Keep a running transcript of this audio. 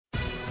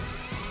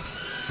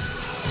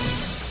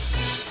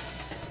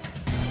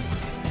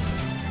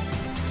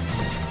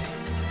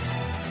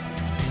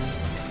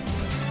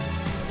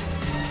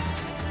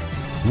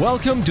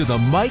Welcome to the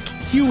Mike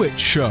Hewitt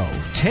Show,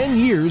 10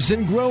 years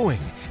and growing.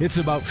 It's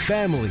about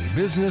family,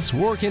 business,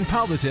 work, and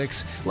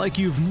politics like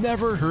you've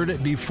never heard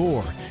it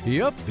before.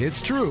 Yep,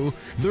 it's true.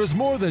 There's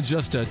more than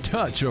just a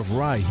touch of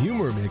wry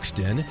humor mixed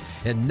in.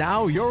 And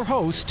now your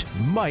host,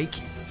 Mike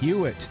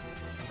Hewitt.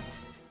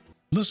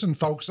 Listen,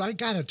 folks, I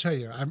got to tell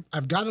you,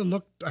 I've got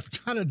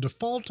to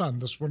default on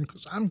this one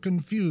because I'm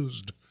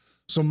confused.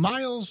 So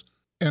Miles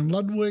and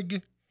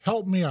Ludwig,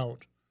 help me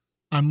out.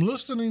 I'm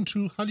listening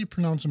to, how do you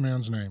pronounce a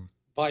man's name?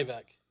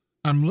 Vivek.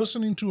 I'm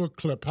listening to a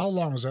clip. How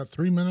long is that?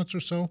 3 minutes or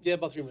so? Yeah,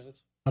 about 3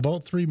 minutes.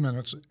 About 3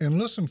 minutes. And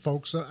listen,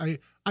 folks, I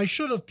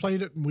should have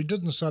played it, and we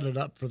didn't set it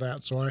up for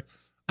that. So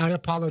I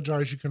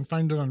apologize. You can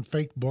find it on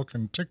Facebook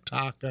and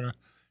TikTok and a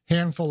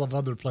handful of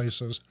other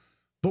places.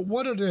 But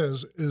what it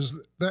is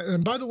that,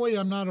 and by the way,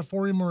 I'm not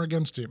for him or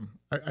against him.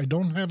 I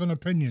don't have an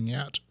opinion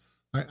yet.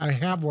 I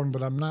have one,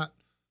 but I'm not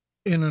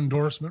in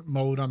endorsement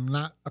mode. I'm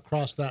not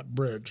across that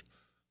bridge.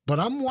 But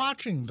I'm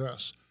watching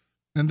this.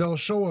 And they'll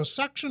show a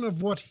section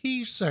of what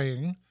he's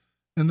saying,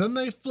 and then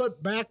they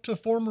flip back to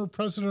former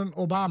President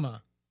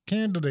Obama,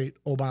 candidate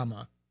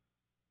Obama.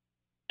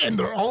 And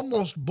they're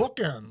almost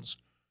bookends.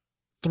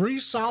 3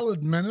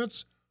 solid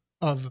minutes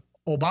of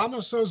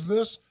Obama says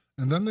this,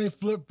 and then they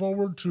flip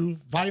forward to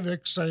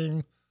Vivek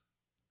saying,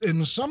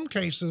 in some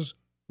cases,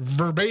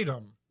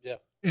 verbatim. Yeah.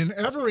 In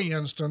every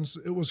instance,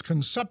 it was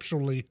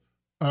conceptually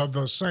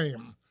the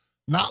same.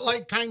 Not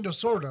like kind of,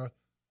 sort of,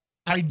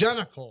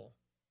 identical.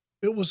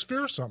 It was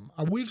fearsome.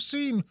 We've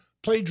seen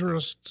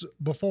plagiarists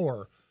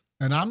before,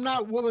 and I'm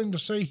not willing to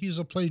say he's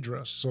a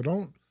plagiarist, so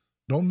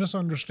don't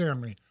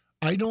misunderstand me.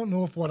 I don't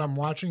know if what I'm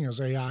watching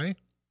is AI.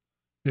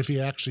 If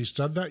he actually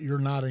said that, you're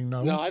nodding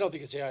no. No, I don't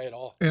think it's AI at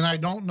all. And I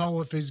don't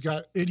know if he's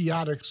got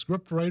idiotic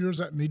script writers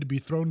that need to be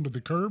thrown to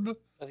the curb.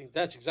 I think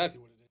that's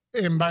exactly what it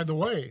is. And by the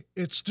way,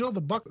 it's still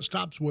the buck that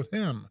stops with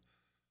him.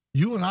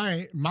 You and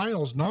I,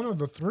 Miles, none of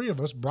the 3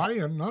 of us,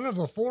 Brian, none of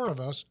the 4 of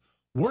us,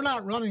 we're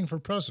not running for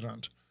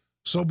president.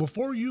 So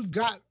before you've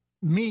got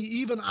me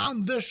even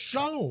on this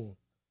show,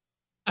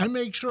 I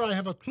make sure I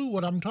have a clue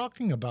what I'm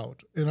talking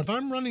about. And if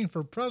I'm running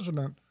for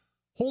president,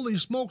 holy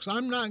smokes,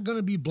 I'm not going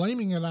to be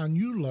blaming it on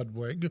you,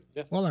 Ludwig.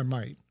 Yeah. Well, I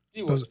might.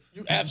 You would.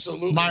 You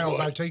absolutely Miles, would.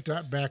 I take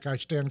that back. I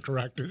stand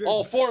corrected.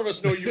 All 4 of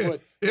us know you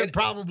would. It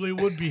probably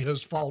would be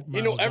his fault,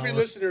 Miles. You know, every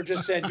listener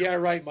just said, yeah,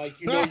 right,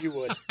 Mike. You know you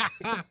would.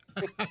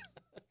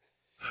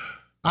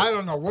 I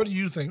don't know. What do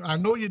you think? I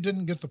know you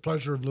didn't get the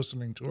pleasure of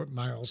listening to it,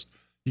 Miles.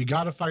 You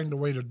got to find a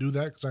way to do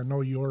that because I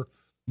know you're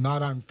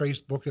not on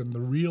Facebook, and the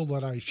reel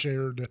that I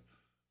shared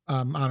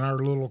on our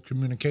little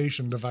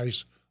communication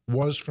device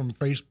was from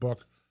Facebook.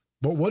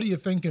 But what do you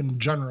think in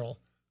general?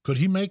 Could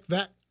he make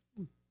that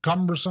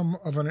cumbersome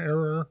of an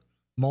error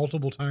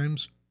multiple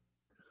times?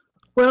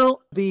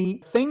 Well,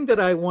 the thing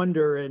that I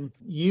wonder, and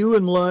you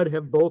and Lud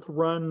have both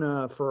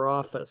run for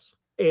office,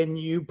 and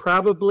you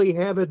probably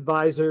have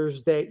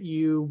advisors that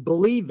you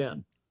believe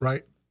in.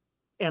 Right.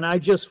 And I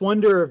just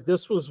wonder if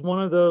this was one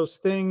of those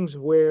things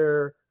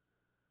where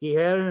he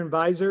had an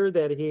advisor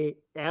that he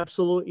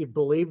absolutely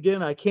believed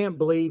in. I can't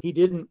believe he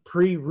didn't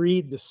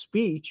pre-read the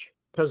speech,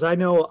 because I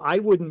know I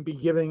wouldn't be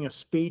giving a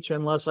speech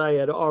unless I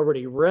had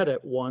already read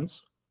it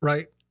once.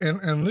 Right.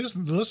 And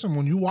listen,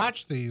 when you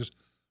watch these,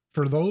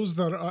 for those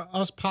that are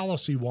us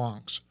policy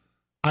wonks,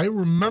 I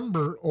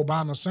remember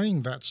Obama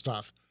saying that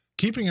stuff.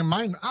 Keeping in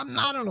mind, I'm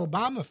not an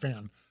Obama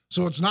fan,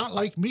 so it's not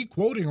like me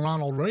quoting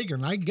Ronald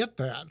Reagan. I get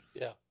that.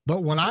 Yeah.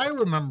 But when I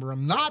remember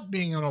him not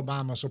being an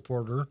Obama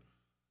supporter,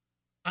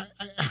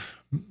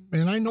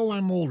 and I know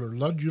I'm older.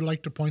 Lud, you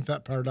like to point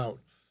that part out.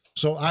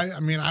 So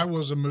I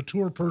was a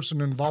mature person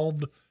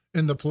involved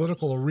in the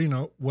political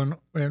arena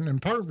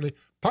and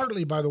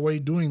partly, by the way,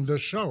 doing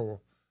this show.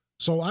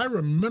 So I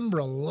remember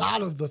a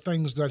lot of the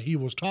things that he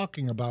was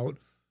talking about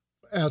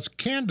as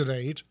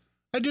candidate.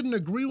 I didn't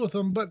agree with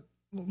them, but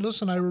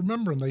listen, I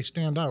remember them. They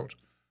stand out.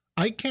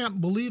 I can't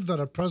believe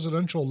that a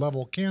presidential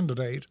level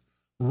candidate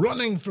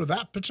running for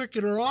that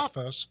particular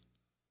office,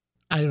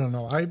 I don't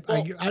know. I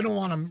don't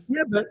want to.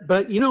 Yeah,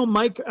 but you know,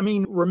 Mike, I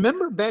mean,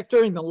 remember back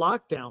during the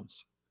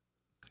lockdowns,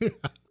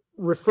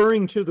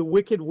 referring to the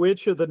Wicked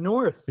Witch of the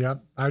North. Yeah,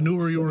 I knew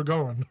where you were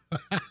going.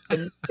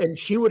 and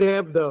she would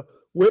have the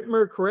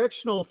Whitmer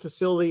Correctional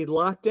Facility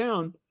locked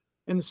down,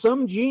 and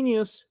some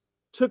genius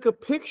took a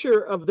picture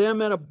of them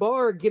at a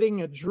bar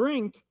getting a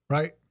drink,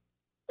 right,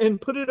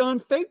 and put it on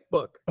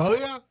Facebook. Oh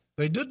yeah,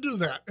 they did do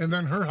that. And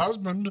then her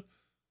husband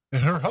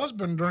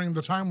during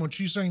the time when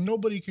she's saying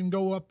nobody can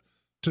go up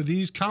to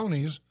these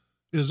counties,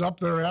 is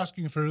up there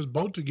asking for his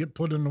boat to get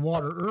put in the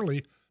water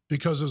early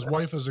because his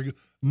wife is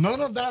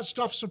none of that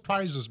stuff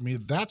surprises me.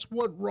 That's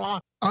what raw,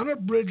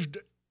 unabridged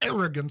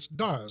arrogance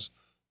does.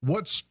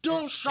 What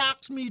still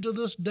shocks me to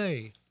this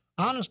day,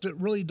 honest, it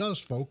really does,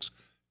 folks,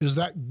 is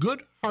that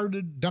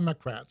good-hearted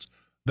Democrats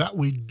that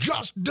we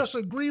just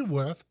disagree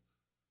with,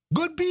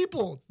 good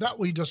people that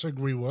we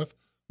disagree with,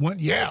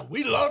 went, yeah,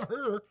 we love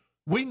her.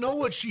 We know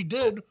what she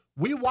did.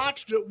 We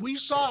watched it. We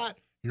saw it.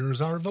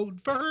 Here's our vote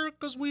for her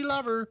because we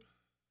love her.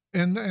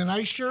 And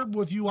I shared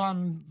with you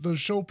on the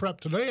show prep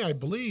today, I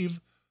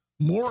believe,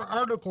 more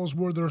articles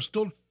where they're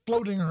still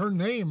floating her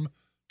name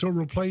to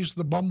replace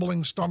the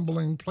bumbling,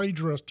 stumbling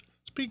plagiarist.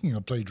 Speaking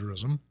of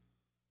plagiarism,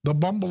 the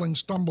bumbling,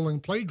 stumbling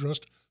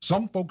plagiarist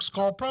some folks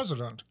call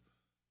president.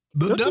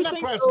 The Don't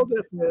Democrats.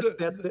 you think,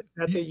 though,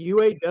 that the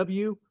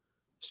UAW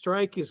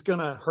strike is going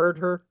to hurt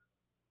her?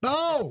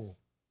 No.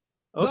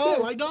 Okay.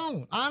 No, I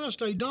don't.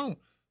 Honest, I don't.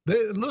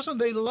 They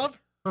love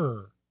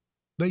her.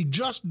 They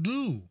just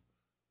do.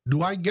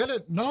 Do I get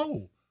it?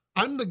 No.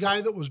 I'm the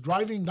guy that was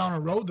driving down a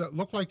road that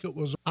looked like it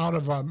was out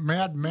of a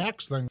Mad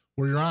Max thing,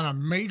 where you're on a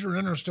major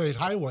interstate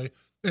highway,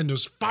 and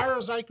as far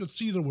as I could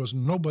see, there was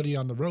nobody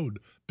on the road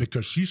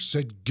because she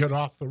said, get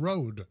off the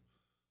road.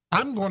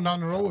 I'm going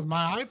down the road with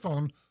my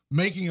iPhone,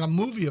 making a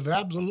movie of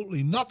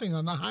absolutely nothing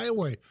on the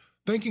highway,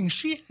 thinking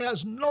she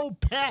has no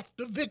path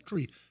to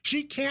victory.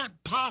 She can't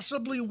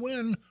possibly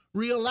win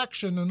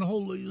re-election, and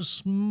holy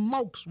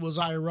smokes was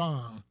I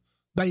wrong.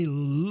 They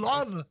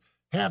love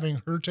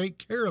having her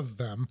take care of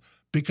them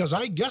because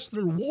I guess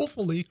they're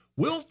willfully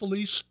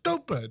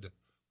stupid.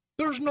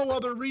 There's no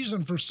other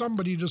reason for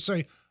somebody to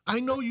say, I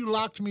know you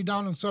locked me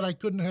down and said I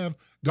couldn't have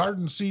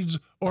garden seeds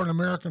or an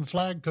American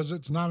flag because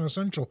it's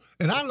non-essential,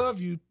 and I love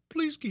you.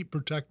 Please keep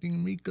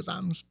protecting me because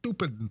I'm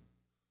stupid.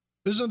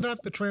 Isn't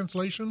that the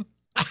translation?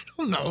 I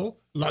don't know.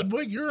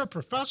 Ludwig, you're a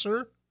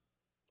professor.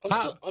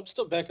 I'm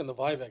still back in the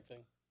Vivek thing.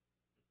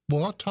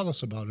 Well, tell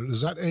us about it.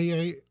 Is that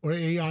AA or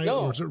AI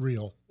or is it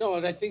real? No,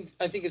 and I think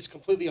it's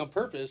completely on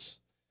purpose.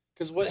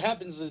 Because what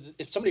happens is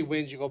if somebody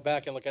wins, you go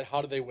back and look at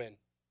how did they win.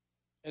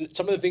 And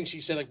some of the things she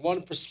said, like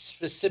one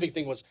specific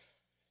thing was,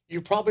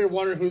 you probably are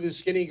wondering who this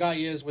skinny guy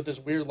is with his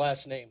weird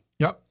last name.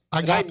 Yep,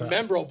 I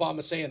remember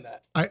Obama saying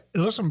that.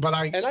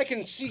 I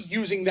can see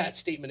using that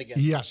statement again.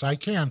 Yes, I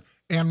can,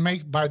 and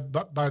make by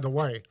the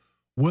way,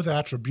 with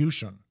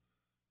attribution.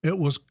 It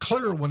was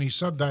clear when he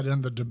said that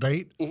in the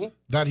debate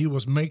that he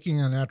was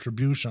making an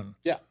attribution.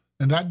 Yeah,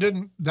 and that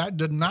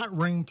did not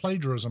ring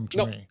plagiarism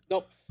to me.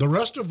 Nope. The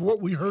rest of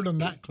what we heard in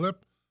that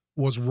clip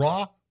was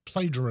raw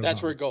plagiarism.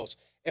 That's where it goes.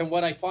 And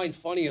what I find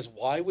funny is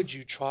why would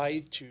you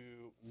try to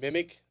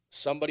mimic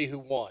somebody who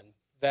won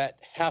that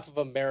half of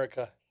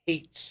America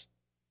hates?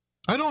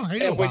 I don't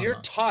hate and Obama. When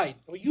you're tied,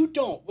 well, you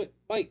don't.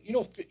 Mike, you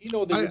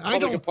know the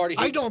Republican Party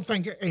hates. I don't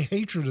think a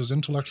hatred is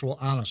intellectual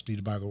honesty,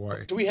 by the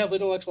way. Do we have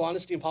intellectual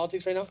honesty in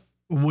politics right now?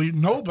 We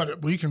know,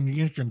 but you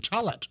can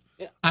tell it.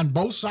 Yeah. On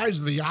both sides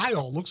of the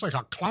aisle, it looks like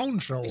a clown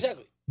show.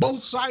 Exactly.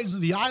 Both sides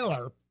of the aisle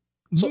are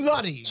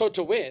nutty. So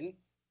to win,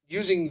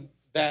 using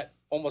that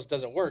almost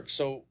doesn't work.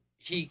 So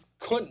he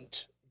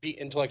couldn't be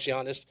intellectually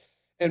honest.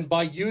 And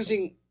by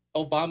using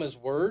Obama's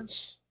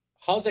words,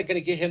 how's that going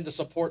to get him the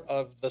support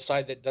of the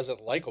side that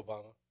doesn't like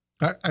Obama?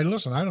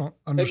 Listen, I don't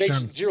understand.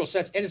 It makes zero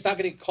sense. And it's not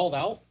going to get called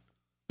out.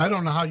 I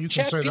don't know how you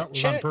can say that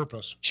was on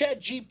purpose. I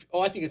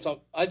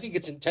think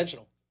it's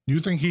intentional.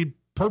 You think he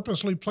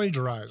purposely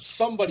plagiarized?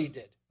 Somebody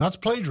did. That's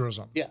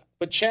plagiarism. Yeah,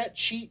 but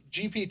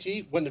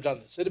GPT wouldn't have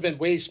done this. It'd have been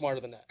way smarter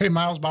than that. Hey,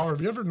 Miles Bauer,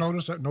 have you ever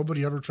noticed that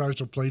nobody ever tries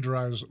to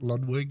plagiarize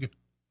Ludwig?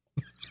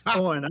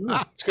 Oh, I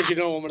know. It's because you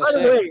know what I'm going to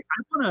By say.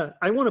 the way,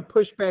 I want to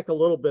push back a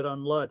little bit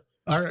on Lud.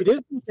 Right. It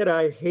isn't that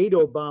I hate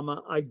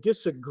Obama. I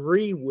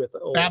disagree with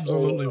Obama.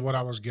 Absolutely what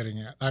I was getting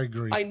at. I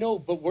agree. I know,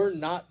 but we're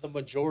not the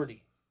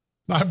majority.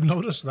 I've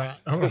noticed that.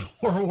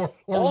 Or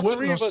all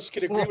three of us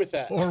could agree with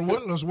that. Or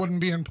Witless wouldn't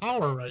be in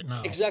power right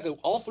now. Exactly.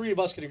 All three of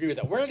us could agree with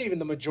that. We're not even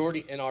the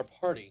majority in our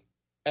party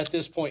at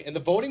this point. And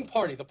the voting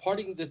party, the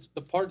party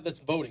that's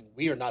voting,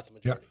 we are not the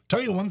majority. Yeah.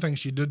 Tell you one thing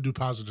she did do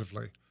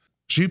positively.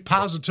 She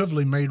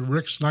positively made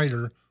Rick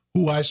Snyder,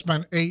 who I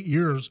spent 8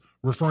 years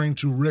referring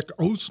to Rick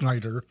O.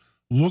 Snyder,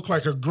 look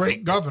like a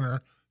great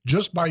governor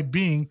just by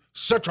being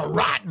such a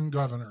rotten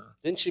governor.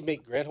 Didn't she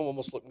make Granholm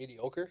almost look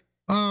mediocre?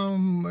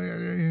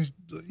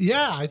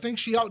 Yeah, I think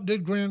she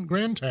outdid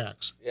Grand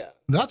Tax. Yeah.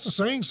 That's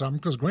saying something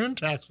because Grand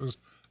Tax is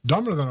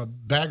dumber than a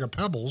bag of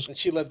pebbles. And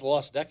she led the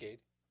lost decade.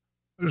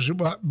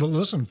 But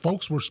listen,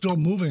 folks were still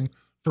moving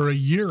for a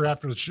year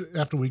after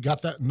we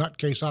got that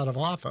nutcase out of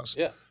office.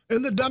 Yeah.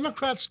 And the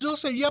Democrats still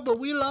say, yeah, but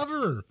we love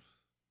her.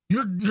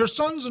 Your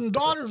sons and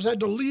daughters had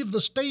to leave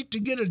the state to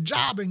get a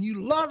job, and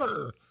you love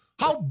her.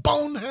 How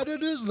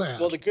boneheaded is that?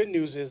 Well, the good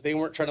news is they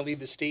weren't trying to leave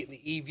the state in the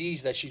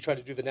EVs that she tried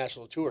to do the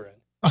national tour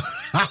in.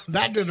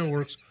 That didn't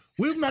work.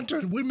 We meant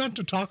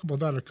to talk about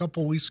that a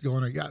couple weeks ago,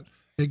 and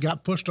it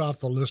got pushed off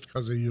the list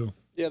because of you.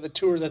 Yeah, the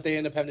tour that they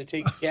end up having to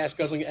take gas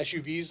guzzling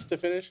SUVs to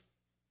finish.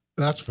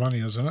 That's funny,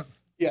 isn't it?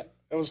 Yeah,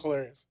 that was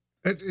hilarious.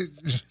 Kind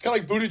of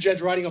like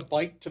Buttigieg riding a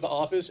bike to the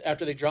office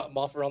after they drop him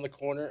off around the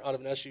corner out of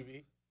an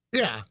SUV.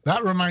 Yeah,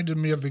 that reminded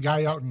me of the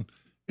guy out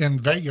in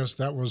Vegas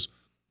that was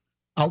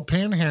out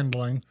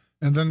panhandling,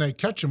 and then they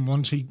catch him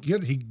once he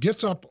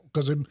gets up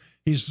because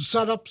he's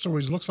set up so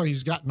he looks like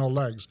he's got no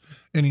legs,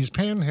 and he's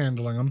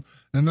panhandling him,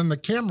 and then the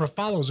camera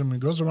follows him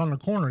and goes around the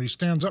corner. He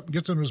stands up and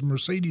gets in his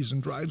Mercedes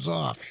and drives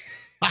off.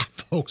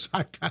 Folks,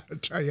 I gotta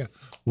tell you,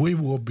 we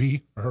will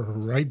be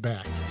right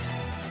back.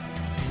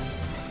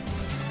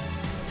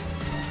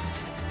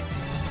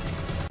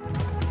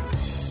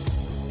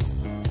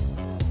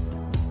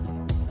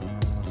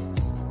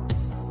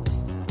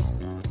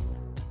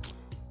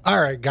 All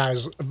right,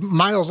 guys.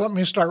 Miles, let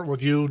me start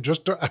with you.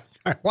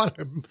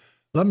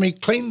 Let me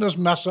clean this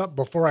mess up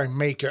before I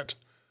make it.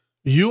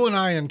 You and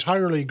I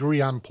entirely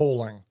agree on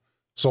polling.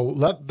 So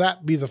let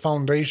that be the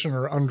foundation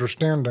or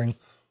understanding.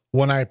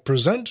 When I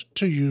present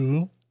to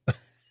you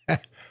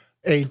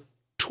a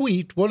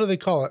tweet, what do they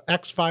call it?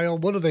 X file?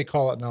 What do they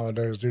call it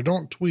nowadays? You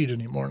don't tweet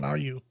anymore. Now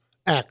you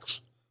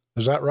X.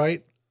 Is that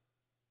right?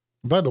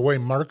 By the way,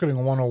 Marketing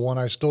 101,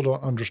 I still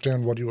don't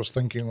understand what he was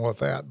thinking with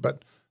that,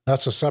 but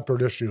that's a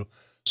separate issue.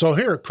 So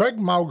here, Craig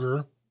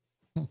Mauger,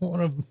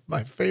 one of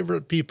my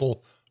favorite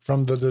people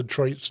from the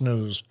Detroit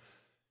Snooze,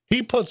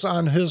 he puts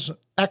on his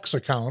X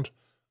account,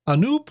 a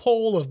new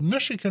poll of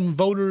Michigan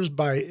voters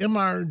by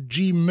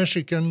MRG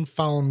Michigan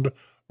found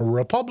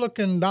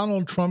Republican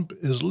Donald Trump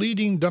is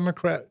leading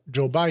Democrat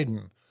Joe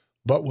Biden.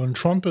 But when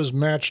Trump is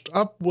matched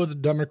up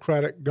with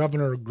Democratic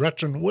Governor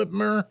Gretchen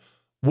Whitmer,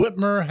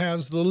 Whitmer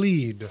has the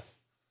lead.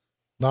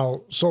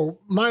 Now, so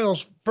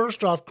Miles,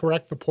 first off,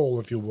 correct the poll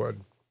if you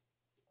would.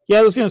 Yeah,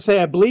 I was going to say,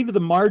 I believe the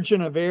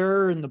margin of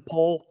error in the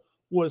poll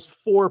was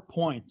 4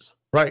 points.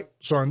 Right.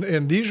 So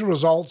in these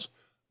results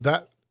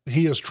that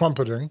he is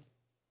trumpeting,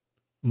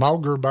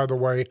 Mauger, by the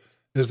way,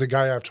 is the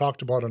guy I've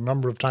talked about a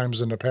number of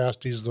times in the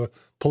past. He's the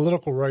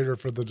political writer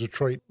for the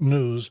Detroit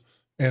News.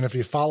 And if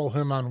you follow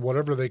him on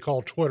whatever they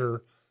call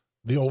Twitter,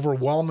 the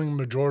overwhelming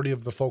majority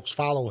of the folks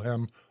follow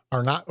him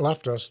are not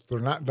leftists. They're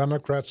not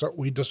Democrats that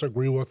we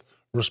disagree with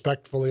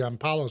respectfully on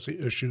policy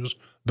issues.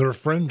 They're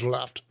fringe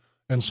left.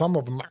 And some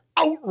of them are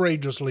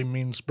outrageously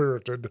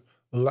mean-spirited.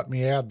 Let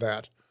me add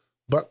that.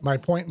 But my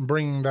point in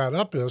bringing that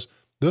up is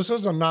this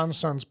is a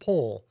nonsense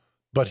poll,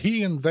 but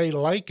he and they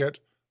like it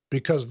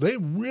because they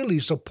really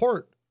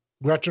support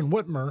Gretchen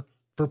Whitmer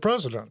for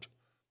president.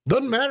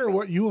 Doesn't matter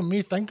what you and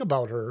me think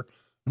about her.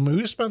 I mean,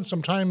 we spent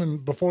some time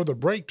before the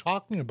break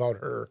talking about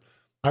her.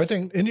 I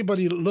think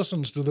anybody that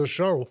listens to this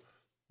show,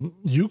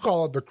 you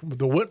call it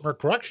the Whitmer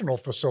Correctional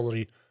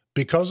Facility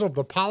because of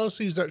the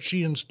policies that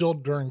she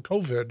instilled during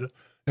COVID.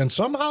 And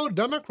somehow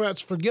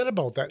Democrats forget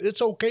about that.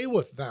 It's okay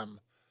with them.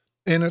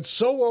 And it's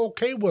so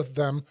okay with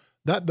them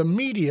that the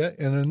media,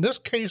 and in this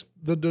case,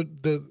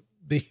 the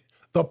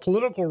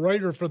political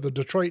writer for the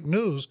Detroit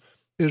News,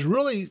 is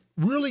really,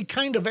 really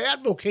kind of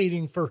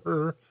advocating for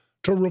her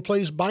to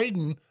replace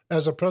Biden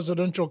as a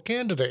presidential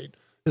candidate.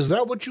 Is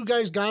that what you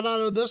guys got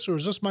out of this, or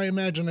is this my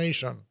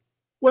imagination?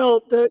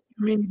 Well,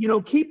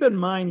 keep in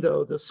mind,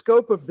 though, the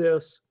scope of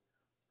this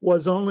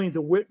was only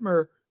the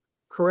Whitmer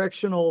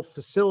Correctional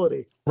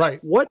Facility.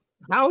 Right.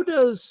 How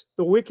does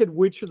the Wicked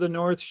Witch of the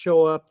North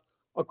show up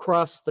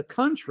across the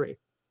country?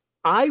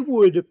 I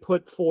would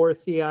put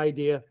forth the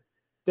idea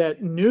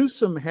that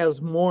Newsom has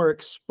more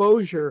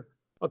exposure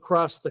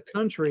across the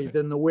country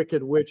than the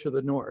Wicked Witch of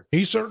the North.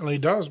 He certainly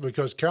does,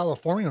 because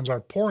Californians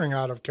are pouring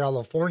out of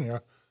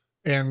California.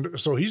 And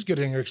so he's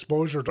getting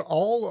exposure to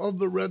all of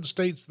the red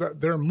states that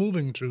they're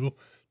moving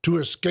to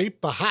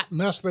escape the hot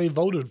mess they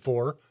voted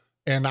for.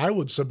 And I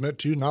would submit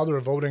to you, now they're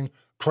voting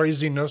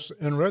craziness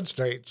in red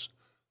states.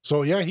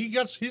 So yeah,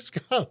 he's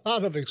got a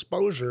lot of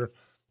exposure.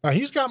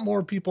 He's got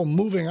more people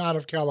moving out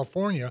of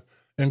California,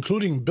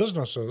 including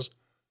businesses,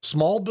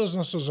 small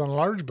businesses and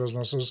large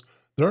businesses.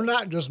 They're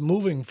not just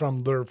moving from,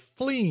 they're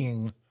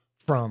fleeing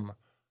from.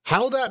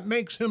 How that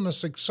makes him a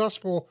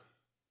successful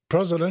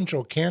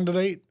presidential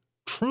candidate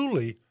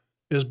truly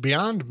is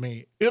beyond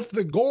me. If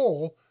the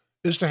goal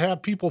is to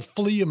have people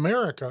flee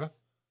America,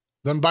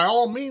 then by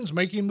all means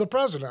make him the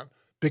president,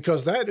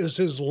 because that's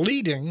his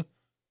leading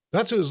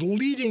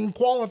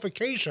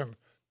qualification,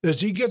 is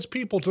he gets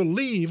people to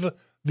leave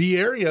the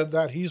area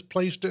that he's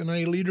placed in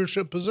a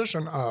leadership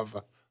position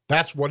of.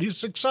 That's what he's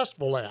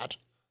successful at.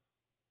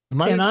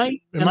 I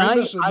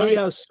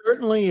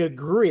certainly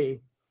agree,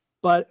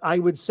 but I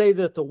would say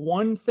that the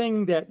one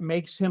thing that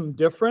makes him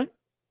different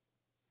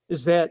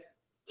is that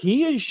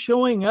he is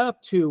showing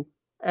up to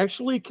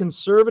actually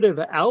conservative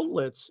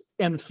outlets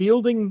and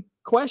fielding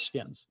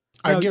questions.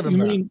 I give him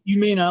that. You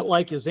may not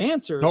like his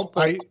answers. Nope,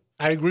 I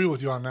agree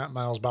with you on that,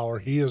 Miles Bauer.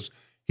 He's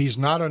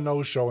not a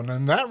no-show. And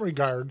in that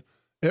regard,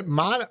 it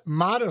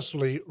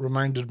modestly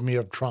reminded me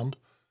of Trump,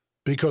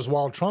 because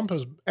while Trump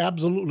has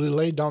absolutely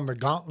laid down the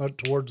gauntlet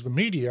towards the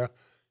media,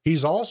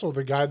 he's also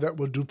the guy that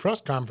would do press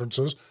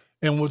conferences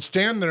and would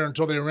stand there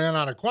until they ran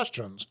out of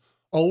questions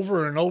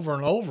over and over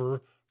and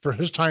over for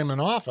his time in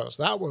office.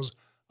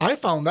 I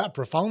found that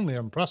profoundly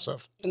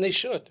impressive. And they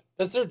should.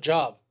 That's their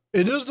job.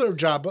 It is their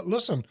job. But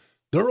listen,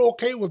 they're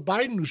okay with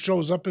Biden, who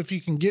shows up if he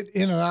can get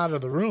in and out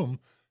of the room.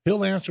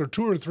 He'll answer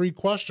 2 or 3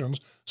 questions,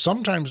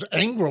 sometimes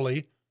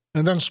angrily,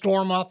 and then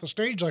storm off the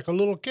stage like a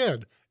little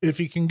kid if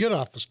he can get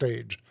off the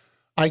stage.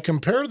 I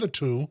compare the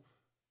two.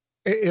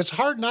 It's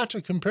hard not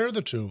to compare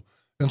the two.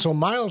 And so,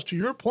 Miles, to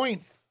your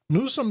point,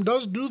 Newsom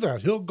does do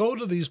that. He'll go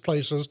to these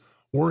places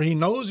where he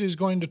knows he's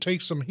going to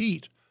take some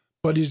heat,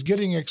 but he's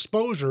getting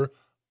exposure.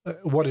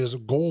 What his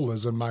goal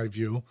is, in my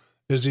view,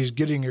 is he's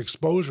getting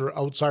exposure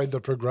outside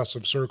the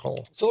progressive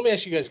circle. So let me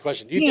ask you guys a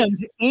question.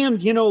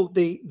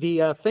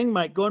 The thing,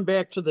 Mike, going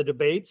back to the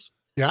debates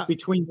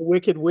between the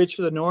Wicked Witch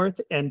of the North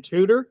and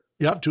Tudor.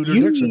 Yeah, Tudor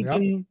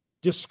Dixon.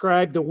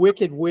 described the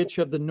Wicked Witch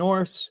of the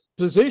North's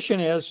position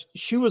as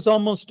she was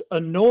almost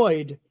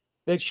annoyed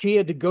that she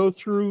had to go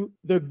through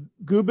the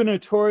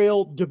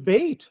gubernatorial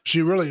debate.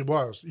 She really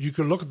was. You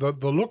can look at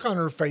the look on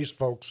her face,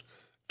 folks.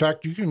 In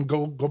fact, you can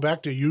go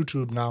back to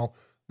YouTube now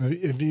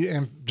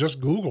and just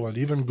Google it.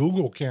 Even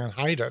Google can't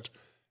hide it.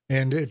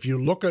 And if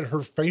you look at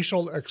her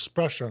facial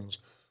expressions,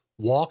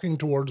 walking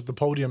towards the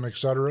podium,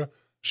 etc.,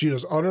 she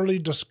is utterly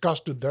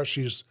disgusted that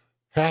she's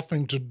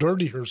having to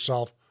dirty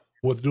herself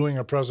with doing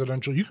a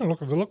presidential. You can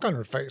look at the look on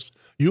her face.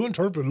 You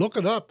interpret, look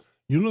it up.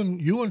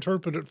 You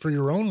interpret it for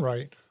your own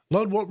right.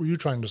 Lud, what were you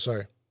trying to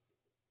say?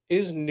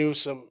 Is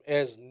Newsom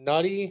as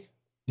nutty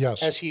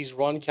as he's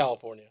run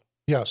California?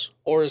 Yes.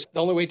 Or is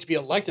the only way to be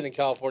elected in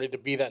California to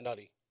be that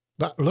nutty?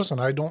 Listen,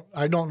 I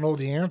don't know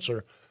the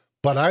answer,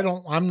 but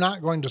I'm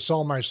not going to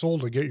sell my soul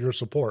to get your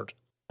support.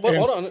 Well,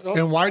 hold on. No.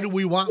 And why do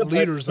we want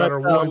leaders that are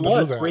willing to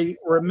do that?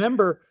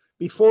 Remember,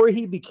 before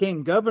he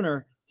became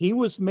governor, he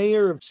was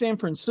mayor of San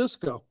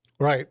Francisco.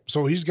 Right.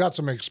 So he's got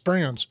some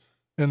experience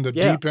in the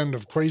deep end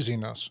of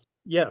craziness.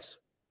 Yes.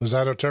 Is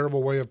that a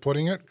terrible way of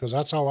putting it? Because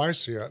that's how I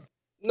see it.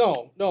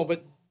 No,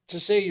 but to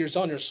say you're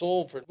selling your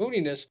soul for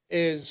mooniness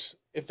is,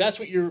 if that's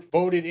what you're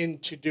voted in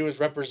to do, is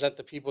represent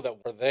the people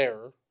that were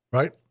there.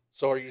 Right.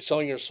 So are you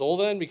selling your soul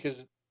then?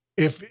 Because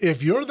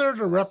if you're there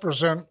to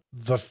represent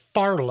the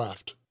far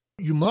left,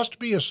 you must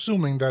be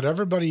assuming that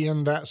everybody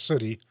in that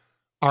city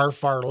are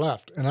far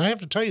left. And I have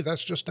to tell you,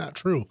 that's just not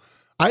true.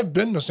 I've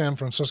been to San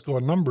Francisco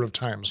a number of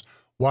times.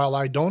 While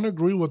I don't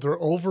agree with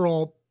their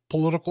overall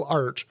political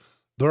arch,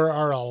 there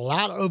are a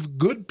lot of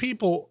good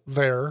people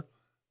there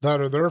that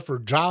are there for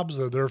jobs,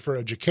 they're there for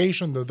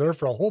education, they're there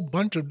for a whole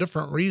bunch of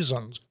different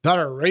reasons, that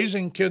are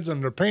raising kids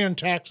and they're paying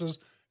taxes,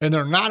 and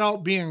they're not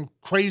out being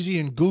crazy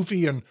and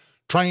goofy and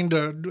trying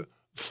to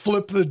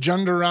flip the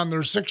gender on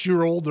their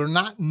 6-year-old. They're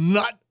not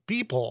nut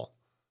people.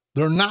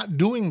 They're not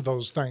doing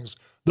those things.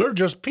 They're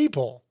just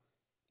people.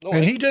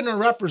 And he didn't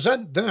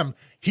represent them.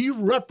 He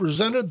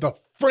represented the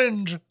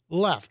fringe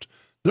left.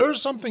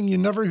 There's something you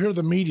never hear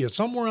the media,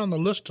 somewhere on the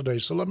list today,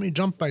 so let me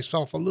jump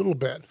myself a little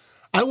bit.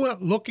 I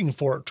went looking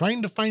for it,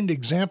 trying to find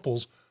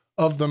examples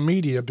of the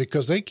media,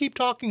 because they keep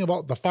talking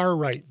about the far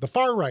right. The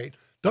far right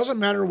doesn't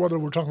matter whether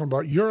we're talking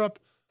about Europe,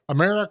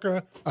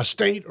 America, a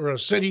state, or a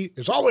city.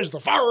 It's always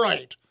the far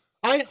right.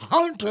 I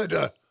hunted,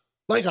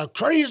 like a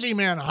crazy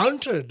man,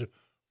 hunted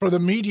for the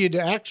media to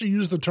actually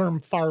use the term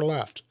far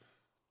left.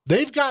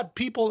 They've got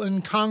people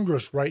in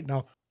Congress right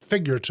now,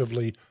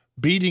 figuratively,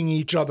 beating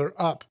each other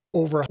up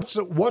over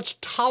what's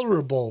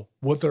tolerable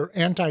with their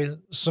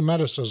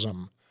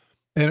anti-Semitism.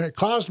 And it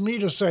caused me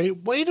to say,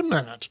 wait a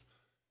minute.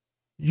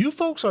 You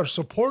folks are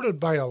supported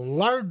by a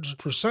large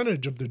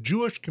percentage of the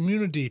Jewish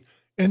community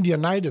in the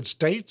United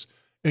States,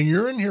 and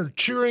you're in here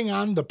cheering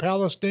on the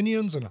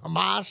Palestinians and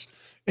Hamas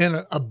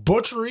and a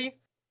butchery,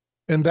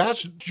 and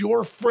that's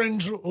your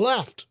fringe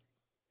left.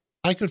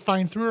 I could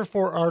find 3 or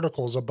 4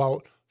 articles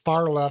about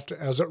far left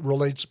as it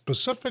relates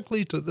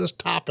specifically to this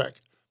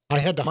topic. I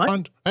had to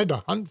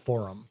hunt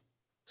for them.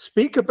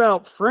 Speak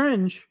about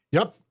fringe.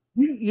 Yep.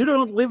 You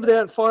don't live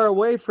that far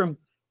away from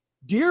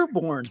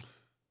Dearborn.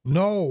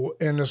 No,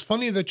 and it's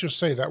funny that you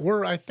say that.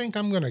 I think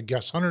I'm going to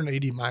guess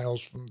 180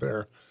 miles from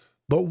there.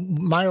 But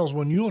Miles,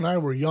 when you and I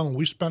were young,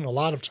 we spent a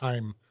lot of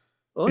time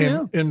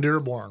in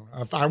Dearborn.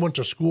 I went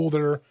to school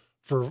there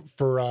for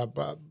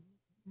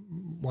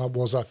what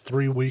was a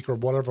 3-week or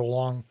whatever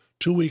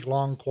 2-week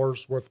long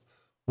course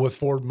with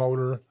Ford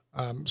Motor.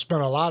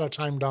 Spent a lot of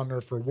time down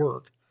there for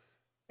work.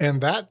 And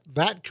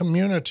that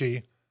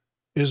community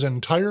is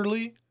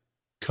entirely,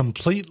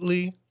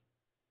 completely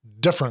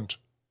different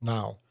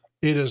now.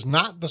 It is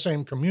not the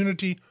same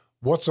community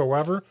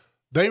whatsoever.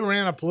 They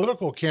ran a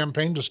political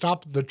campaign to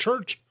stop the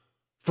church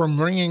from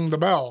ringing the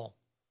bell.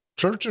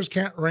 Churches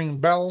can't ring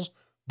bells,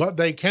 but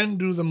they can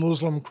do the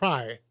Muslim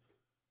cry.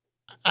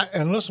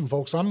 And listen,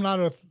 folks, I'm not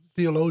a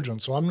theologian,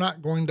 so I'm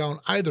not going down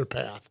either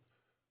path.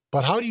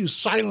 But how do you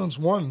silence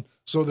one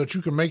so that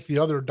you can make the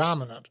other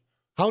dominant?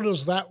 How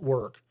does that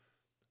work?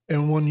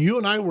 And when you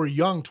and I were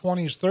young,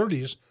 20s,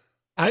 30s,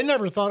 I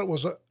never thought it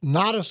was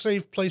not a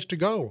safe place to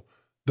go.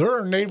 There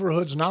are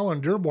neighborhoods now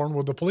in Dearborn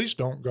where the police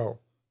don't go.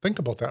 Think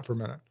about that for a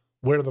minute,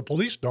 where the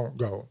police don't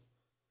go.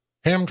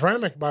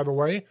 Hamtramck, by the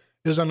way,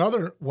 is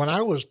another. When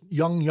I was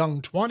young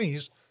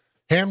 20s,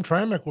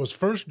 Hamtramck was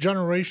first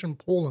generation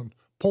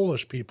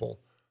Polish people.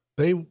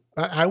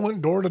 I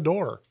went door to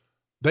door.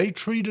 They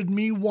treated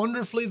me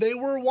wonderfully. They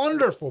were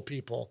wonderful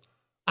people.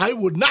 I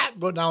would not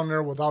go down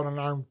there without an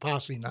armed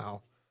posse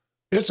now.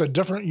 It's a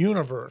different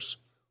universe.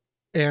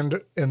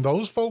 And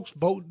those folks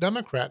vote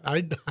Democrat.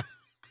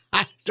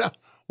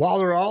 While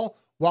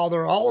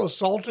they're all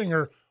assaulting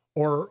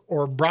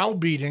or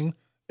browbeating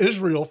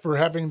Israel for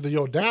having the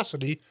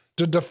audacity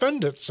to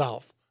defend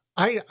itself.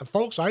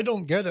 Folks, I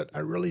don't get it. I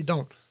really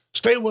don't.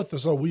 Stay with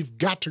us, though. We've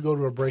got to go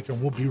to a break,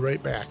 and we'll be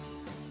right back.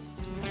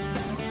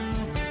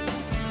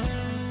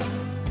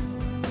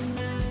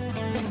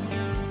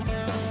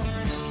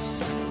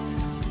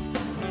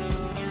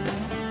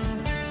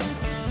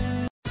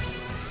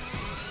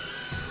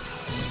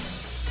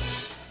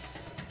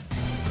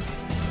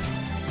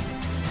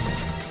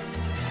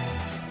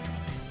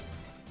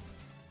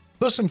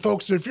 Listen,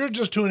 folks, if you're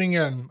just tuning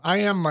in, I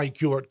am Mike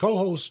Hewitt,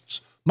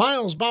 co-hosts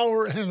Miles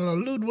Bauer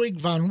and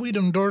Ludwig von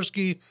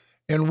Wiedendorsky,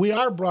 and we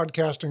are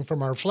broadcasting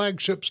from our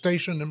flagship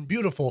station in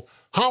beautiful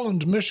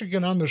Holland,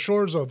 Michigan, on the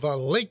shores of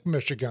Lake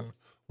Michigan.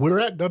 We're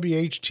at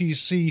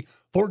WHTC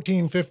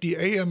 1450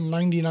 AM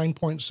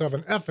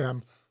 99.7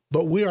 FM,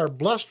 but we are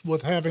blessed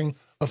with having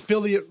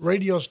affiliate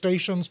radio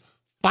stations,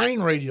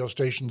 fine radio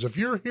stations. If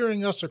you're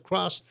hearing us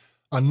across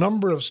a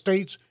number of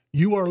states,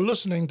 you are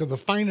listening to the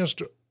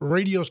finest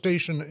radio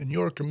station in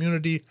your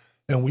community,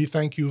 and we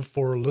thank you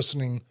for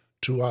listening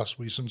to us.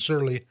 We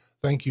sincerely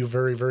thank you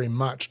very, very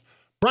much.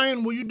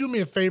 Brian, will you do me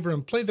a favor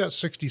and play that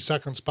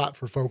 60-second spot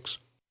for folks?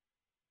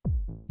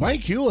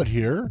 Mike Hewitt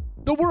here.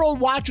 The world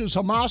watches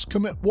Hamas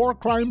commit war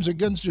crimes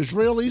against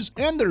Israelis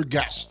and their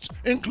guests,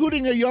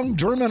 including a young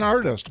German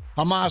artist.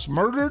 Hamas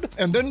murdered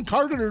and then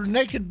carted her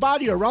naked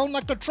body around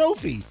like a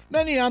trophy.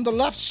 Many on the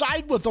left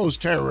side with those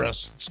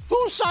terrorists.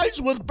 Who sides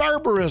with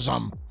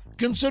barbarism?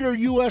 Consider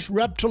U.S.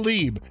 Rep.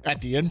 Tlaib.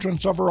 At the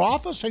entrance of her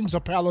office hangs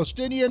a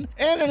Palestinian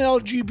and an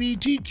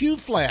LGBTQ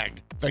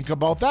flag. Think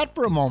about that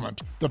for a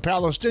moment. The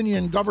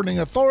Palestinian governing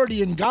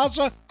authority in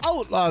Gaza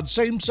outlawed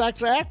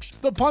same-sex acts.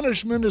 The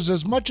punishment is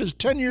as much as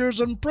 10 years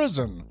in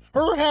prison.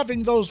 Her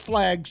having those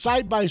flags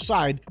side by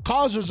side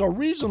causes a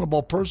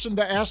reasonable person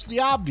to ask the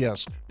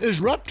obvious. Is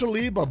Rep.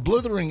 Tlaib a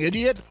blithering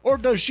idiot, or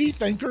does she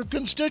think her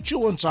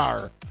constituents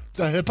are?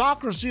 The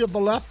hypocrisy of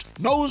the left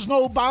knows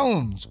no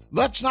bounds.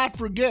 Let's not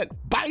forget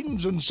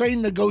Biden's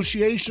insane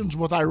negotiations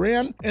with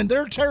Iran and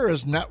their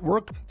terrorist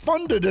network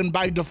funded and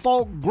by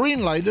default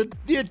greenlighted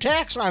the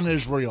attacks on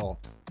Israel.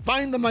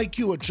 Find the Mike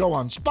Hewitt Show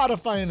on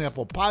Spotify and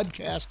Apple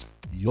Podcast.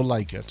 You'll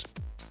like it.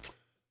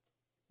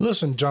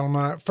 Listen,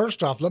 gentlemen,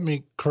 first off, let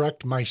me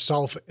correct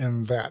myself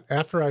in that.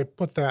 After I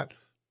put that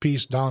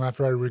piece down,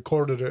 after I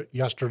recorded it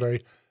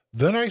yesterday,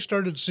 then I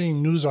started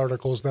seeing news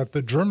articles that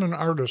the German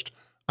artist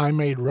I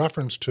made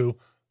reference to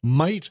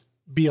might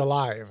be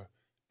alive.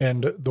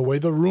 And the way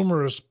the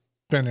rumor is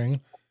spinning,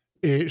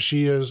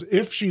 she is,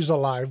 if she's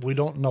alive, we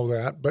don't know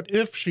that, but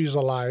if she's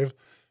alive,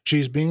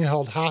 she's being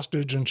held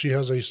hostage and she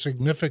has a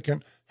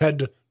significant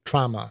head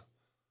trauma.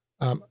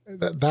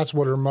 That's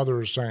what her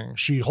mother is saying.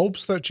 She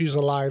hopes that she's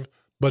alive,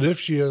 but if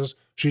she is,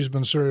 she's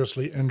been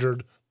seriously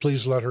injured.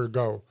 Please let her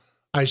go.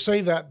 I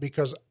say that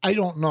because I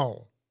don't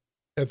know.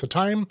 At the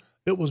time,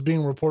 it was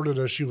being reported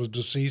as she was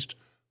deceased,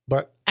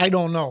 but I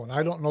don't know, and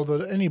I don't know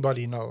that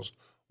anybody knows.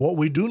 What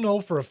we do know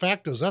for a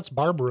fact is that's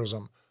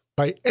barbarism.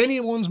 By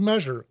anyone's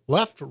measure,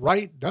 left,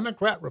 right,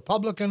 Democrat,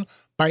 Republican,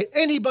 by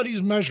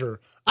anybody's measure,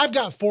 I've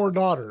got 4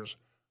 daughters.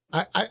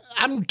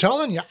 I'm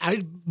telling you,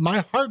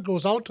 my heart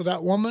goes out to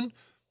that woman,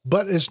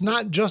 but it's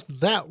not just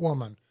that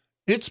woman.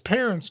 It's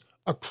parents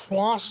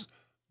across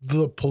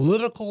the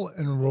political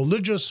and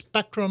religious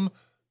spectrum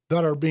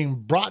that are being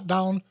brought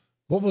down.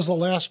 What was the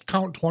last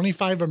count?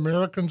 25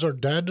 Americans are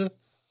dead?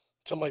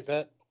 Something like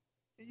that.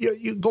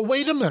 You go,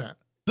 wait a minute.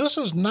 This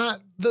is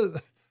not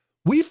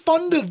we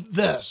funded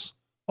this.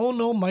 Oh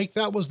no, Mike,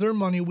 that was their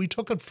money. We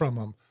took it from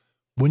them.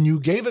 When you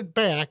gave it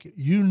back,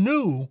 you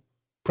knew,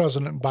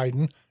 President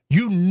Biden,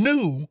 you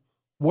knew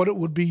what it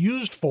would be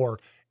used for.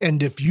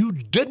 And if you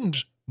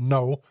didn't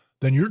know,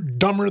 then you're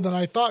dumber than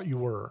I thought you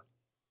were.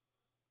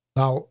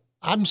 Now,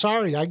 I'm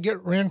sorry, I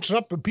get ranched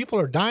up, but people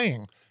are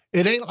dying.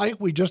 It ain't like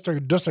we just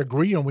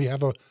disagree and we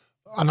have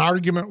an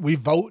argument, we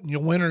vote and you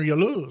win or you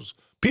lose.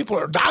 People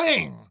are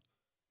dying.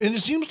 And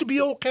it seems to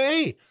be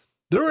okay.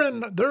 They're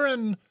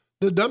in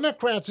the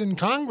Democrats in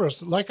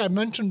Congress, like I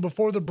mentioned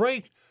before the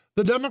break,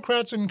 the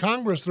Democrats in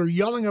Congress, they're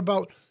yelling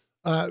about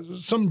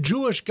some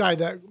Jewish guy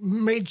that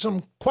made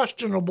some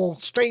questionable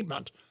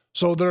statement.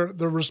 So their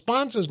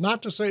response is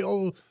not to say,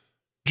 oh,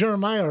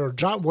 Jeremiah or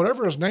John,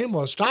 whatever his name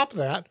was, stop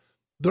that.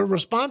 Their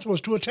response was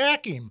to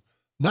attack him.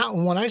 Not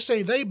when I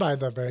say they, by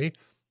the way,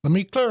 let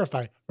me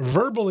clarify,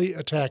 verbally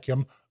attack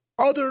him,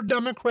 other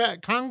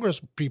Democrat Congress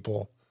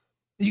people.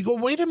 You go,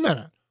 wait a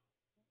minute.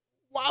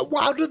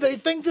 How do they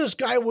think this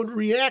guy would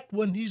react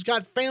when he's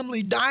got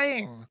family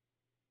dying?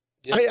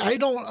 Yep. I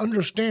don't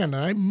understand,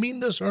 and I mean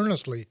this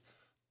earnestly.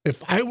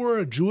 If I were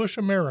a Jewish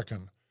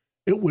American,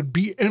 it would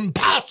be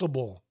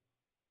impossible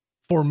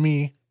for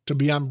me to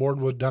be on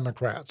board with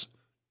Democrats.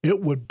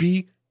 It would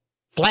be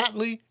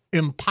flatly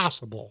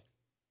impossible.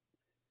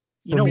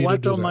 You know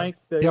what, though, Mike?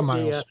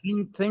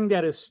 The thing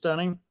that is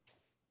stunning,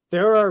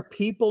 there are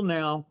people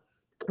now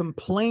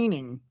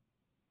complaining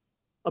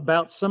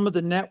about some of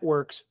the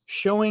networks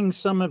showing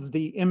some of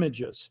the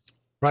images.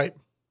 Right.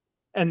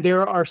 And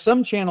there are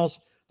some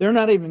channels, they're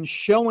not even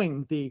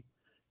showing the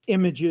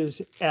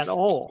images at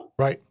all.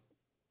 Right.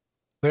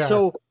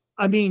 So,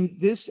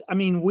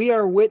 we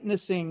are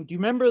witnessing, do you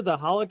remember the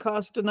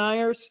Holocaust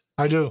deniers?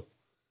 I do.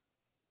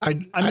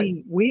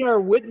 We are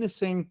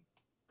witnessing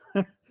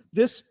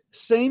this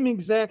same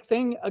exact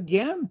thing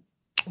again.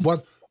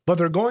 But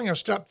they're going a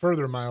step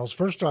further, Miles.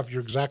 First off,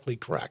 you're exactly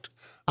correct.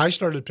 I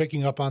started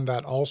picking up on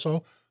that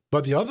also.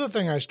 But the other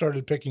thing I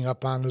started picking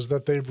up on is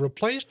that they've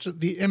replaced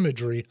the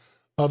imagery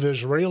of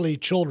Israeli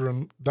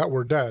children that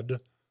were dead,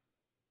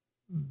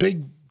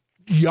 big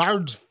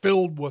yards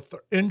filled with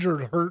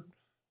injured, hurt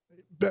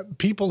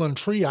people in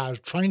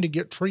triage trying to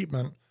get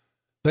treatment.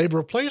 They've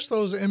replaced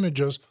those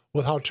images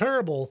with how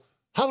terrible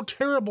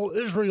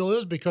Israel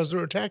is because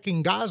they're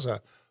attacking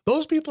Gaza.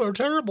 Those people are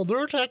terrible.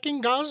 They're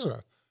attacking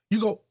Gaza.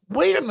 You go,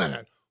 wait a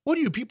minute. What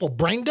are you people,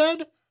 brain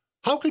dead?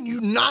 How can you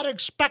not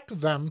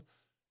expect them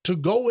to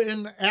go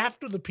in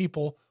after the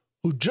people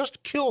who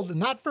just killed,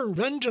 not for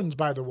vengeance,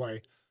 by the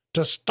way,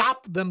 to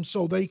stop them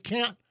so they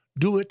can't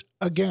do it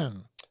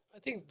again? I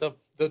think the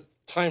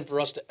time for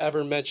us to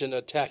ever mention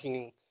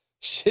attacking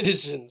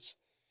citizens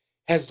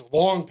has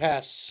long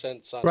passed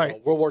since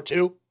World War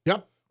II.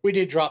 Yep. We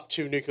did drop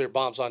 2 nuclear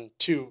bombs on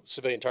 2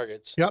 civilian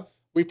targets. Yep.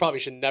 We probably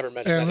should never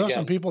mention and that listen,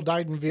 again. people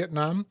died in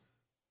Vietnam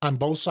on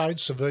both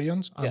sides,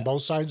 civilians on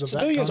both sides of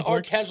civilians that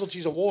conflict. are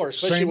casualties of war,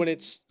 especially when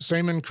it's...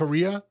 Same in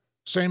Korea.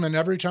 Same in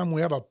every time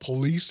we have a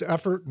police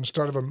effort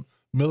instead of a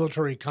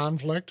military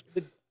conflict.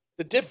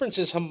 The difference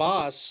is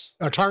Hamas...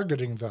 are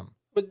targeting them.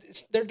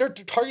 But they're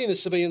targeting the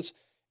civilians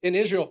in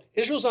Israel.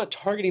 Israel's not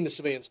targeting the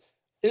civilians.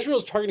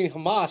 Israel's targeting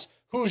Hamas,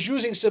 who's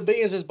using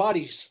civilians as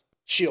body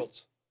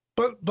shields.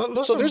 But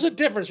listen... So there's a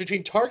difference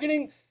between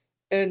targeting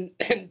and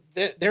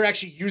they're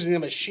actually using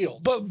them as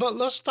shields. But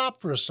let's stop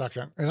for a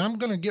second, and I'm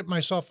going to get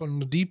myself on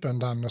the deep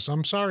end on this.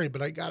 I'm sorry,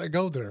 but I got to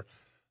go there.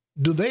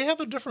 Do they have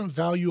a different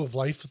value of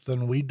life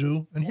than we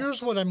do? And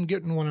here's what I'm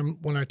getting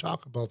when I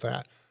talk about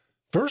that.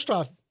 First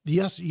off,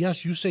 yes,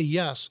 you say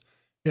yes,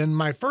 and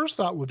my first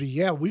thought would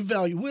be, we've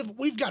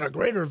got a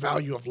greater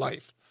value of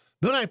life.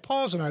 Then I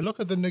pause and I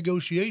look at the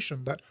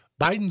negotiation that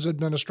Biden's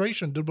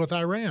administration did with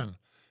Iran.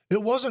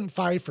 It wasn't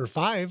 5 for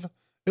 5.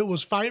 It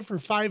was 5 for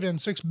 5 and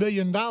 $6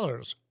 billion.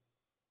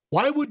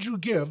 Why would you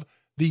give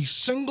the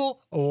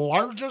single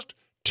largest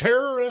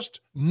terrorist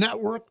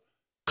network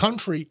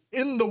country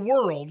in the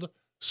world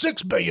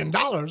 $6 billion?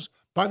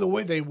 By the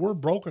way, they were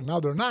broken. Now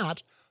they're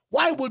not.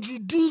 Why would you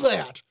do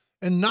that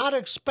and not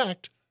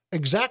expect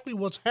exactly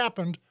what's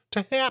happened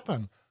to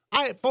happen?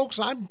 Folks,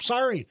 I'm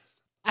sorry.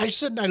 I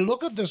sit and I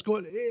look at this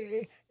going,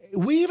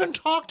 we even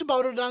talked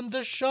about it on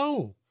this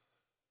show.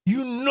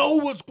 You know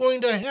what's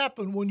going to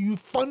happen when you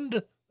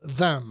fund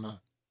them.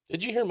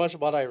 Did you hear much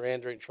about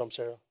Iran during Trump's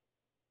era?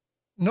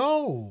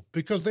 No,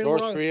 because they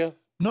North Korea?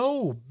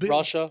 No.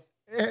 Russia?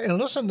 And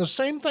listen, the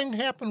same thing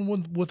happened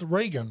with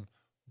Reagan.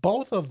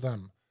 Both of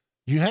them.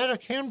 You had a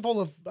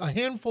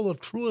handful of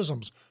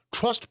truisms.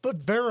 Trust but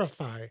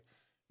verify.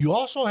 You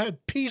also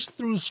had peace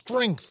through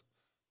strength.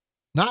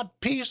 Not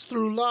peace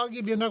through law,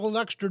 give you a little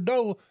extra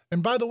dough.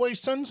 And by the way,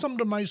 send some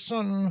to my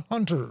son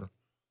Hunter.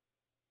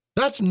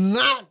 That's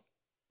not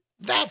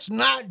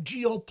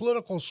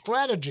geopolitical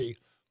strategy.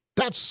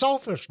 That's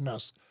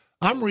selfishness.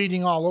 I'm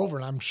reading all over,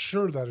 and I'm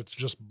sure that it's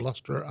just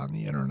bluster on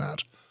the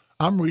internet.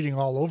 I'm reading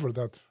all over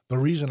that the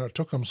reason it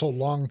took him so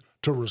long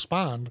to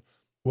respond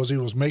was he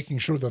was making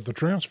sure that the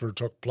transfer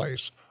took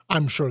place.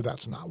 I'm sure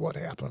that's not what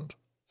happened.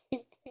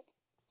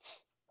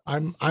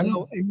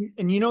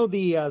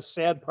 The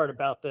sad part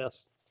about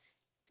this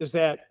is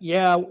that,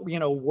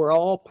 we're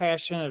all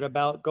passionate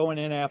about going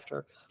in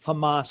after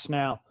Hamas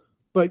now,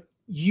 but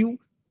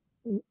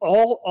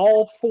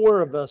all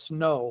 4 of us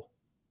know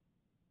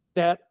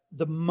that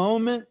the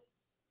moment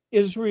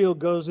Israel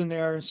goes in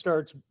there and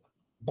starts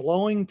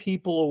blowing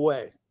people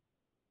away,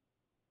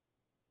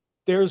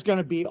 there's going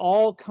to be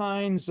all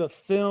kinds of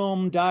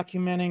film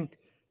documenting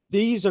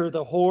these are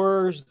the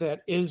horrors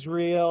that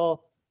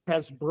Israel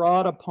has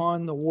brought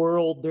upon the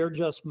world. They're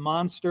just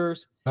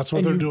monsters. That's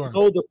what they're doing.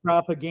 The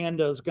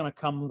propaganda is going to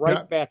come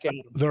back at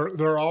them.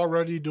 They're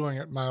already doing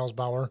it, Miles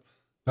Bauer.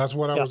 That's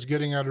what I was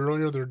getting at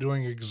earlier. They're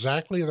doing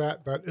exactly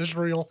that. That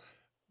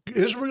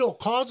Israel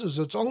causes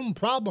its own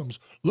problems.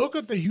 Look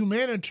at the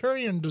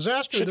humanitarian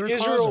disaster Should they're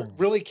Israel causing.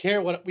 really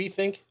care what we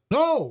think?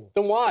 No.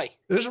 Then why?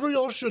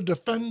 Israel should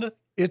defend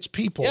its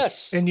people.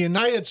 Yes. And the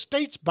United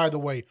States, by the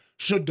way,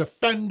 should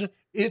defend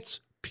its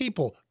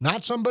people,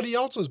 not somebody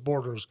else's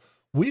borders.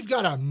 We've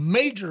got a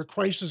major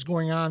crisis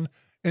going on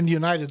in the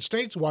United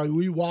States while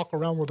we walk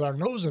around with our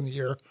nose in the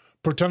air,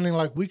 pretending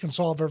like we can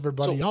solve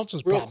everybody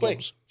else's real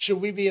problems. Quick, should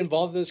we be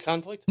involved in this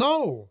conflict?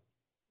 No.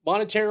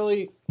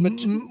 Monetarily,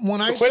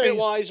 when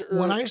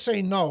I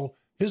say no,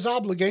 his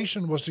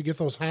obligation was to get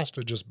those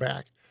hostages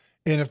back.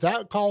 And if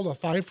that called a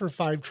 5 for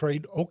 5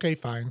 trade, okay,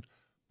 fine.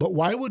 But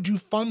why would you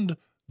fund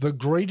the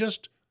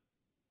greatest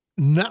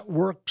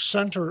network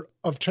center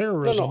of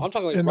terrorism? No, I'm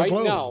talking like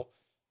right now.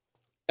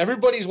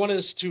 Everybody's wanted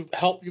us to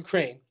help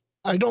Ukraine.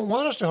 I don't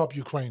want us to help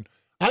Ukraine.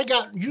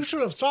 You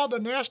should have saw the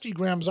nasty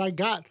grams I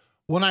got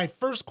when I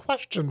first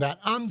questioned that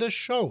on this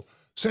show,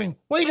 saying,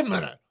 wait a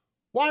minute,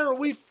 why are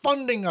we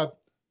funding a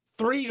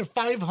 300 to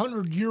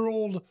 500 year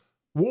old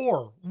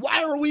war?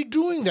 Why are we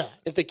doing that?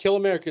 If they kill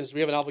Americans, we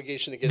have an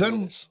obligation to get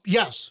into this.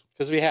 Yes.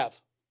 Because we have.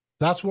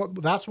 That's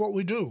what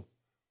we do.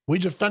 We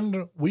defend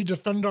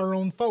our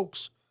own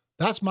folks.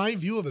 That's my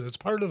view of it. It's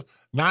part of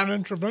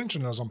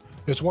non-interventionism.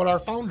 It's what our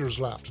founders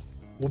left.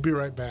 We'll be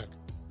right back.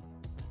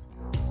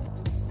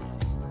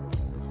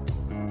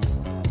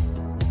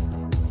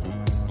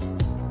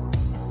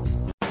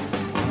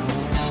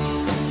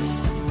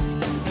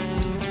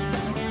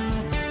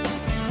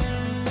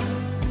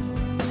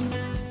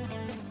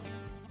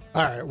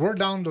 All right, we're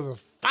down to the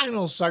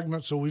final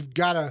segment, so we've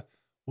got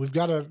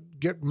to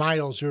get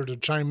Miles here to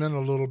chime in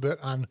a little bit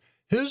on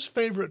his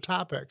favorite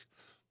topic.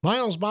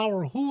 Miles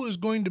Bauer, who is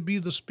going to be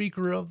the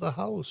Speaker of the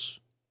House?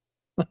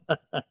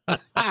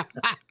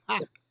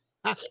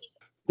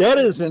 That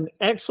is an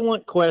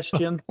excellent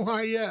question.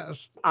 Why,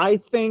 yes. I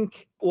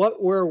think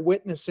what we're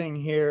witnessing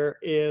here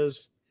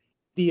is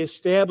the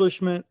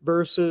establishment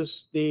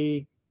versus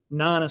the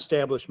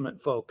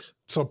non-establishment folks.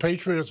 So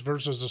patriots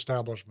versus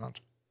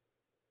establishment.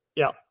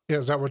 Yeah.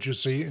 Is that what you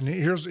see? And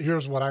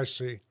here's what I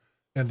see.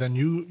 And then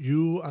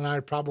you and I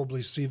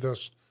probably see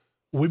this.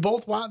 We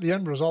both want the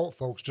end result,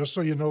 folks, just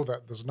so you know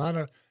that.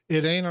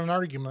 It ain't an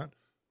argument.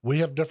 We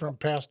have different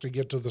paths to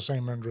get to the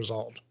same end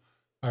result.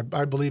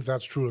 I believe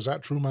that's true. Is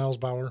that true, Miles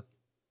Bauer?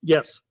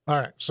 Yes. All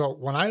right. So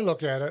when I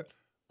look at it,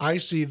 I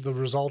see the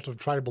result of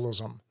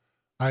tribalism.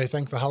 I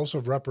think the House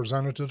of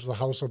Representatives, the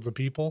House of the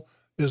People,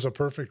 is a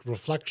perfect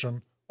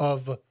reflection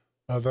of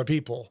the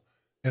people.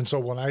 And so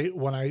when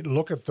I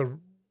look at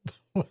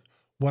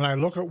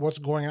what's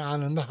going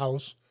on in the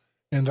House,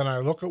 and then I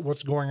look at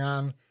what's going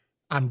on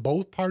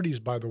both parties,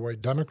 by the way,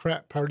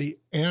 Democrat Party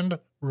and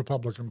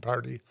Republican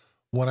Party,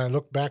 when I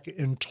look back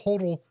in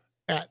total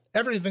at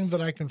everything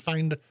that I can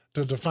find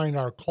to define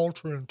our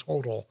culture in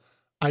total,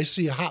 I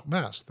see a hot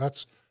mess.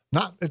 That's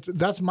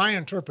my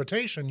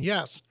interpretation,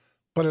 yes,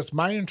 but it's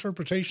my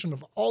interpretation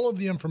of all of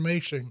the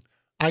information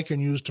I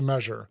can use to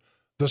measure.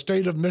 The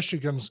state of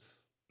Michigan's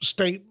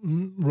state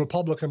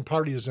Republican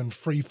Party is in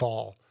free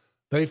fall.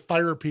 They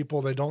fire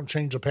people. They don't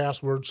change the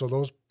password. So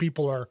those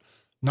people are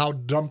now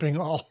dumping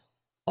all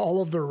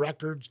of their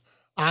records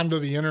onto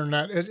the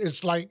internet.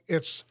 It's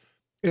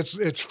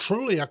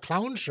truly a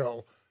clown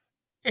show.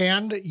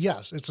 And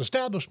yes, it's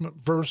establishment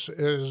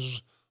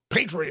versus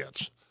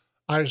patriots.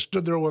 I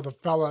stood there with a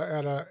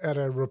fella at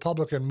a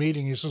Republican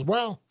meeting. He says,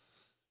 well,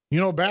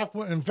 back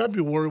in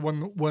February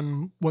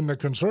when the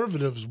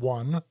conservatives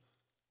won,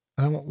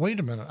 and I went, wait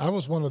a minute, I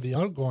was one of the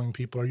outgoing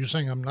people. Are you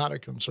saying I'm not a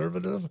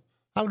conservative?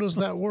 How does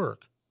that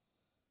work?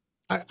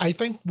 I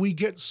think we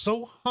get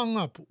so hung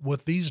up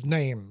with these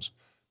names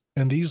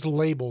and these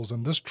labels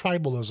and this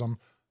tribalism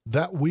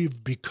that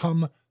we've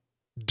become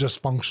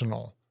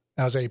dysfunctional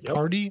as a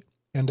party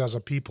and as a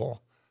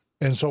people.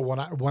 And so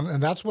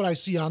and that's what I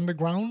see on the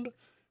ground,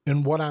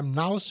 and what I'm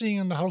now seeing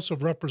in the House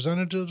of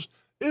Representatives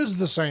is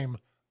the same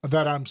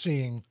that I'm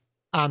seeing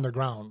on the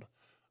ground.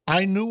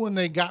 I knew when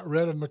they got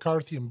rid of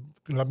McCarthy, and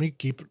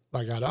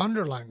I got to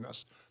underline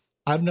this,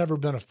 I've never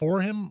been for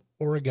him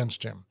or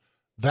against him.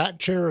 That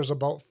chair is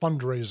about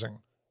fundraising.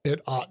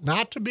 It ought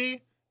not to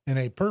be. In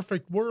a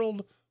perfect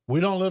world, we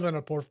don't live in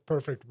a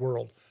perfect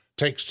world.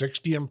 Take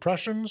 60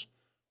 impressions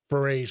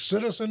for a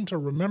citizen to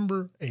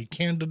remember a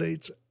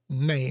candidate's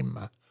name.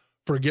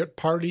 Forget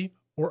party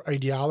or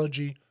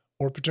ideology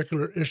or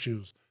particular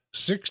issues.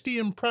 60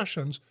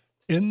 impressions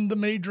in the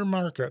major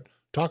market,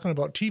 talking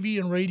about TV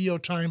and radio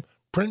time,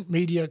 print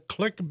media,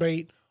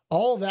 clickbait,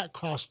 all that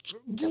costs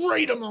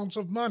great amounts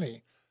of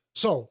money.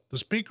 So the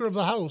Speaker of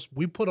the House,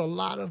 we put a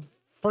lot of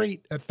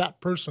freight at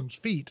that person's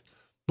feet,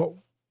 but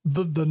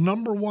the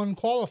number one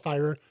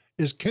qualifier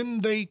is, can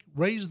they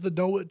raise the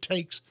dough it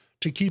takes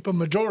to keep a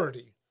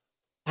majority?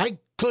 I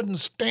couldn't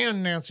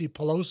stand Nancy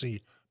Pelosi,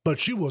 but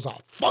she was a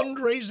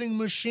fundraising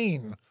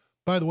machine.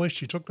 By the way,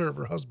 she took care of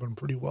her husband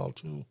pretty well,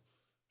 too.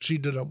 She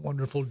did a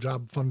wonderful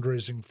job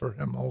fundraising for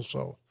him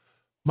also.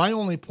 My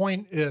only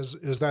point is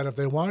that if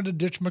they wanted to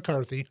ditch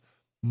McCarthy,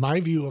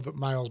 my view of it,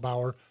 Miles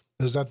Bauer,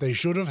 is that they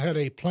should have had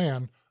a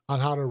plan on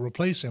how to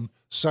replace him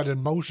set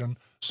in motion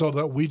so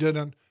that we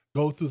didn't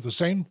go through the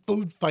same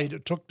food fight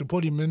it took to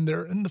put him in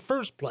there in the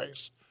first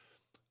place.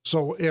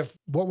 So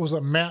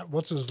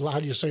how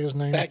do you say his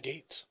name? Matt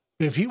Gaetz.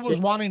 If he was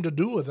wanting to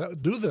do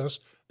this,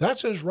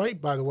 that's his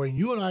right, by the way.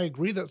 You and I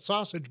agree that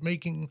sausage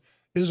making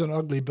is an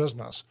ugly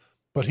business,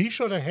 but he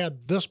should have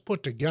had this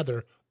put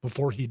together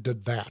before he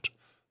did that.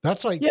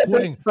 That's like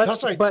quitting.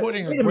 That's like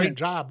quitting a great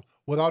job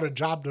without a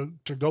job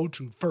to go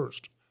to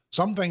first.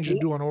 Some things you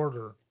do in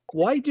order.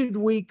 Why did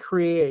we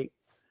create,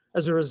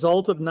 as a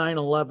result of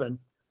 9/11,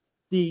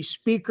 the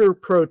Speaker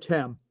pro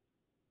tem?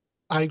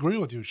 I agree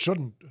with you.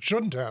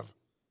 Shouldn't have.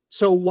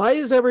 So why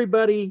is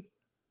everybody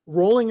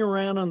rolling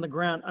around on the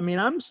ground? I mean,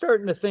 I'm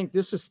starting to think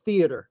this is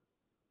theater,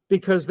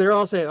 because they're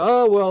all saying,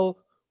 oh, well,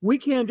 we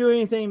can't do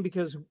anything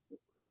because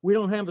we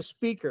don't have a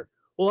speaker.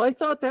 Well, I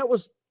thought that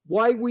was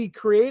why we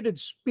created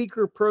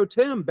Speaker pro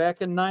tem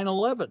back in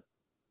 9/11.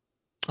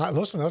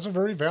 Listen, that's a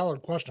very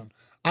valid question.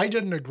 I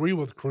didn't agree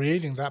with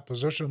creating that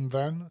position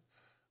then.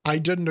 I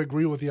didn't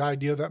agree with the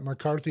idea that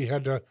McCarthy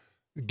had to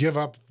give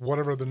up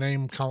whatever the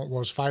name count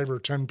was, 5 or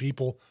 10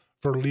 people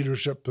for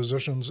leadership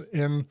positions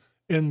in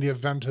the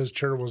event his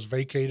chair was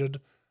vacated.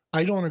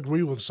 I don't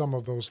agree with some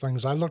of those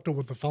things. I looked at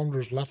what the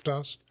founders left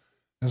us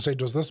and say,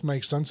 does this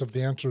make sense? If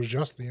the answer is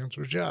yes, the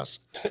answer is yes.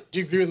 Do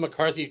you agree with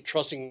McCarthy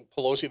trusting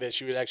Pelosi that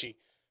she would actually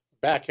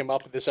back him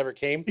up if this ever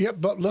came? Yeah,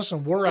 but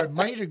listen, where I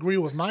might agree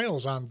with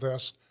Miles on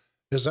this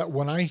is that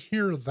when I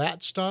hear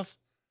that stuff,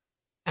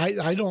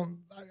 listen,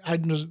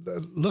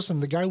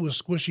 the guy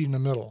was squishy in the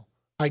middle.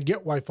 I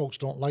get why folks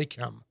don't like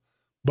him.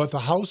 but the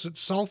house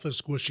itself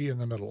is squishy in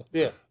the middle.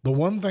 Yeah. The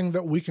one thing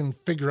that we can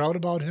figure out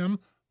about him,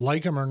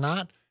 like him or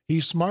not,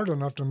 he's smart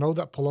enough to know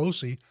that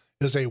Pelosi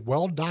is a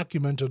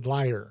well-documented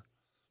liar.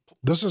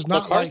 This is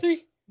not McCarthy?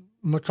 like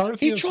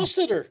McCarthy. He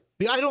trusted her.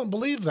 I don't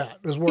believe that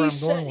is where I'm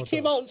going with He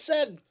came this. out and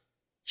said,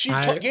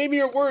 gave me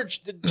her word.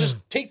 Just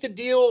take the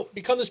deal,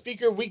 become the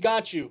speaker. We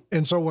got you.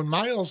 And so when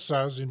Miles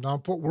says, I'll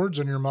put words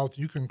in your mouth,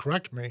 you can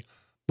correct me.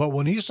 But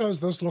when he says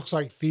this looks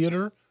like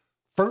theater,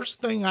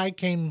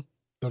 the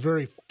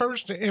very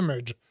first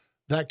image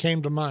that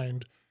came to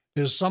mind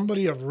is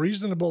somebody of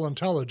reasonable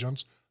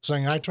intelligence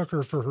saying, I took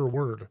her for her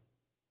word.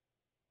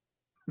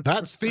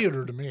 That's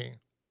theater to me.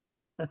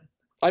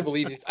 I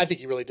believe it. I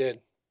think he really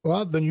did.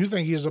 Well, then you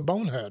think he's a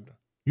bonehead.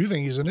 You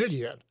think he's an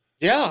idiot.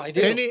 Yeah, I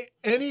do.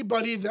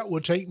 Anybody that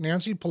would take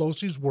Nancy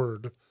Pelosi's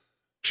word,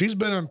 she's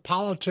been in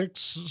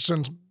politics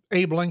since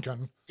Abe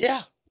Lincoln.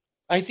 Yeah,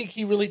 I think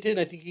he really did.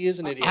 I think he is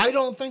an idiot. I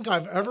don't think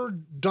I've ever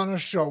done a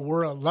show.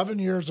 We're 11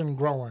 years and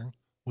growing.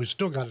 We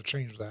still got to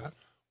change that.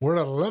 We're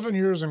at 11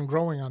 years and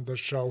growing on this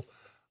show.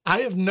 I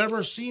have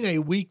never seen a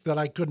week that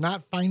I could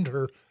not find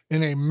her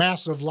in a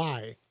massive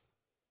lie.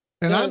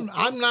 And No.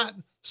 I'm not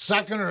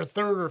second or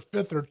third or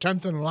fifth or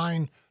 10th in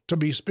line to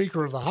be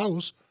Speaker of the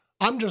House.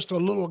 I'm just a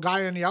little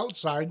guy on the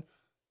outside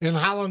in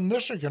Holland,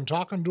 Michigan,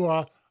 talking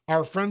to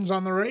our friends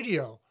on the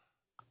radio.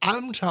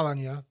 I'm telling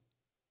you,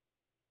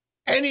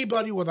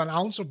 anybody with an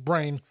ounce of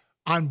brain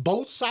on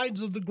both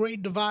sides of the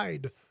Great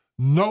Divide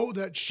know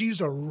that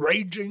she's a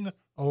raging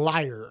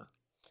liar.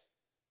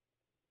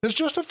 It's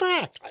just a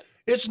fact.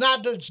 It's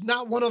not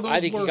one of those.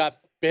 I think he got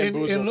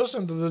bamboozled. And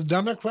listen, to the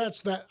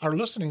Democrats that are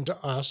listening to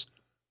us,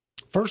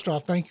 first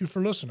off, thank you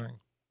for listening.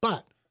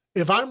 But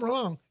if I'm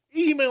wrong,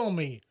 email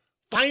me.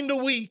 Find a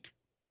week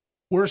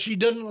where she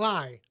didn't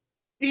lie.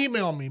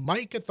 Email me,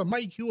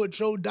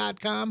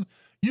 mike@themikehewittshow.com.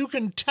 You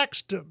can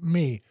text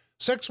me,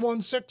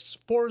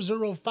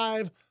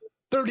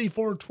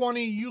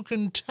 616-405-3420. You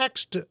can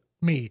text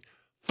me.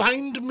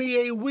 Find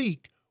me a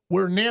week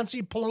where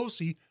Nancy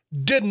Pelosi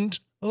didn't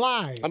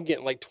lie. I'm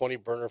getting like 20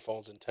 burner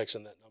phones and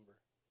texting that number.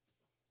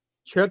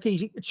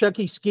 Chucky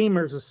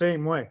Schemer's the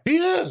same way. He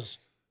is.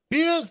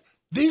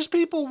 These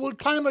people would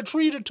climb a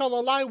tree to tell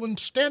a lie when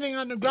standing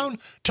on the ground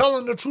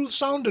telling the truth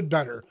sounded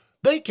better.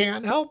 They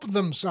can't help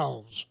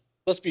themselves.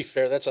 Let's be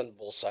fair. That's on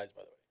both sides,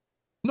 by the way.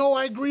 No,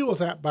 I agree with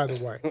that, by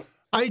the way.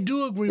 I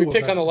do agree with that.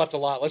 We pick on the left a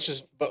lot.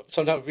 But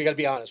sometimes we got to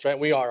be honest, right?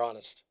 We are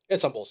honest.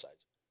 It's on both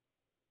sides.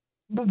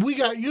 But we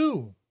got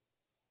you.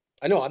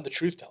 I know. I'm the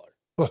truth teller.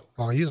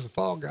 Oh, he's the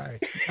fall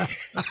guy.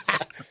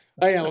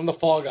 I am. I'm the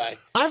fall guy.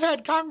 I've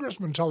had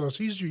congressmen tell us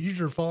he's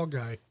your fall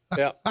guy.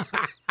 Yeah.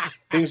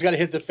 Things got to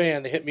hit the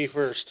fan. They hit me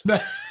first.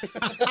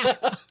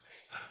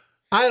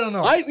 I don't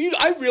know.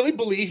 I really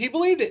believe he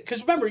believed it.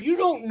 Because remember, you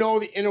don't know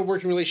the inner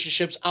working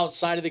relationships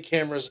outside of the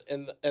cameras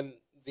and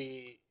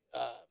the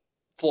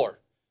floor.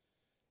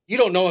 You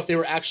don't know if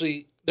they're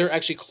actually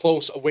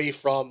close away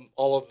from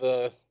all of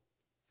the.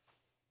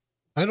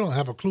 I don't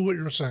have a clue what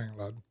you're saying,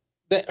 Lud.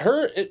 That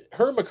her and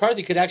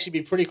McCarthy could actually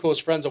be pretty close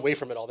friends away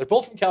from it all. They're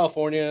both from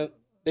California.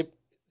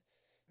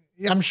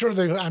 I'm sure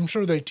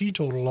they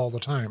teetotal all the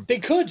time. They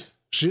could.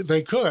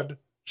 They could.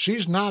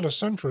 She's not a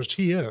centrist.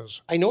 He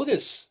is. I know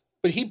this,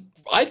 but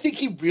I think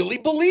he really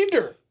believed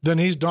her. Then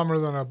he's dumber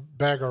than a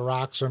bag of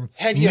rocks. And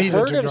have you needed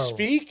heard to him go.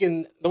 speak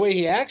and the way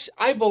he acts?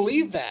 I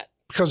believe that.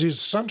 Because he's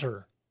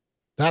center.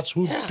 That's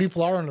who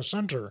people are in the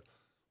center.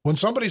 When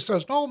somebody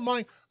says, "No,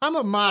 I'm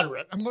a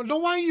moderate," I'm going, "No,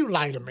 why you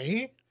lie to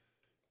me?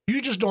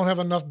 You just don't have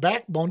enough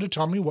backbone to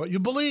tell me what you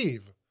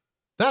believe."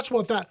 That's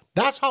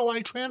how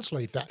I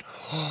translate that.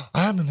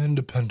 I'm an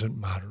independent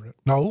moderate.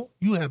 No,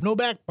 you have no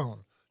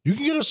backbone. You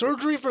can get a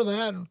surgery for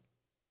that.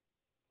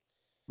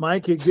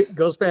 Mike, it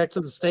goes back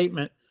to the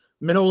statement,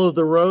 middle of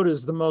the road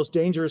is the most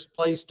dangerous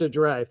place to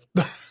drive.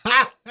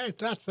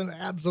 That's an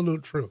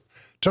absolute truth.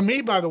 To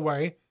me, by the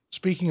way,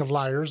 speaking of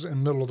liars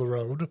in middle of the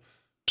road,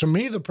 to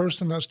me, the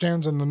person that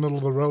stands in the middle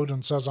of the road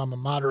and says, I'm a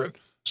moderate,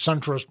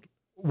 centrist,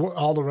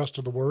 all the rest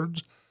of the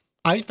words,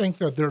 I think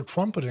that they're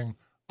trumpeting,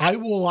 I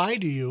will lie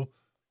to you.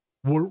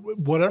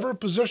 Whatever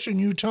position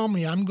you tell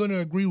me, I'm going to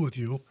agree with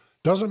you.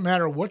 Doesn't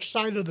matter which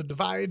side of the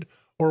divide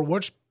or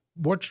which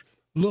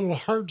little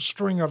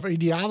heartstring of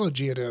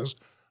ideology it is.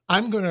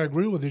 I'm going to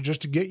agree with you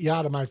just to get you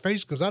out of my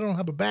face because I don't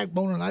have a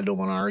backbone and I don't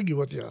want to argue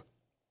with you.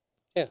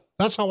 Yeah.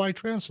 That's how I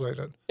translate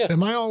it. Yeah.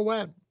 Am I all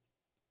wet?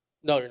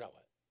 No, you're not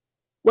wet.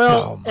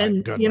 Well, Oh, my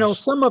and goodness.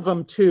 some of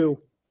them too,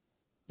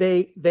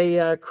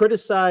 they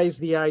criticize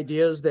the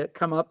ideas that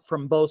come up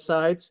from both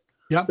sides.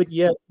 Yep. But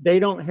yet they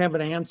don't have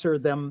an answer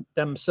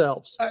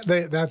themselves.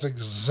 That's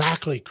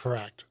exactly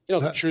correct.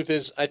 The truth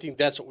is, I think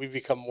that's what we've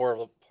become more of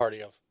a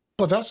party of.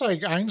 But that's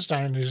like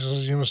Einstein. He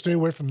says, stay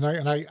away from that.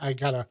 And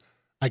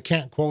I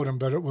can't quote him,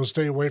 but it will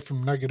stay away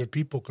from negative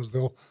people because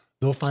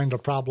they'll find a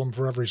problem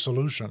for every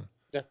solution.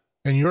 Yeah.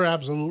 And you're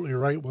absolutely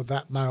right with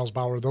that, Miles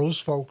Bauer. Those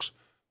folks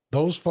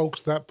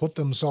that put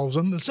themselves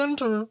in the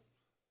center,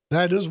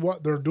 that is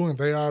what they're doing.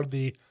 They're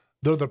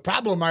the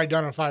problem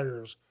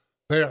identifiers.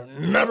 They are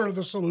never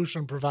the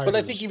solution providers. But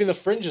I think even the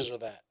fringes are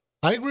that.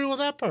 I agree with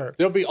that part.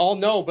 They'll be all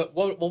no, but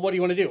what do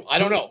you want to do? I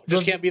don't know.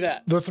 Just can't be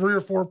that. The 3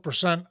 or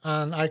 4%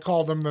 on, I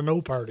call them the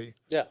no party.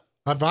 Yeah.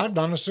 I've done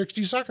a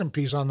 60-second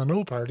piece on the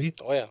no party.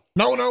 Oh, yeah.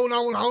 No.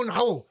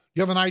 You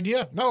have an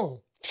idea?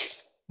 No.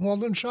 Well,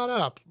 then shut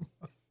up.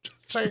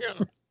 Just saying.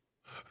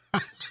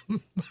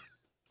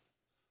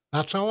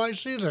 That's how I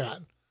see that.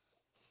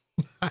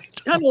 Kind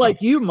of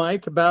like you,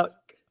 Mike, about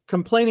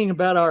complaining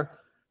about our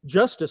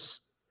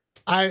justice.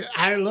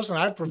 I listen,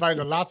 I've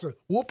provided lots of,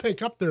 we'll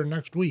pick up there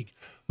next week.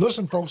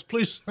 Listen, folks,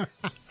 please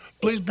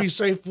be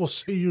safe. We'll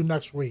see you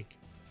next week.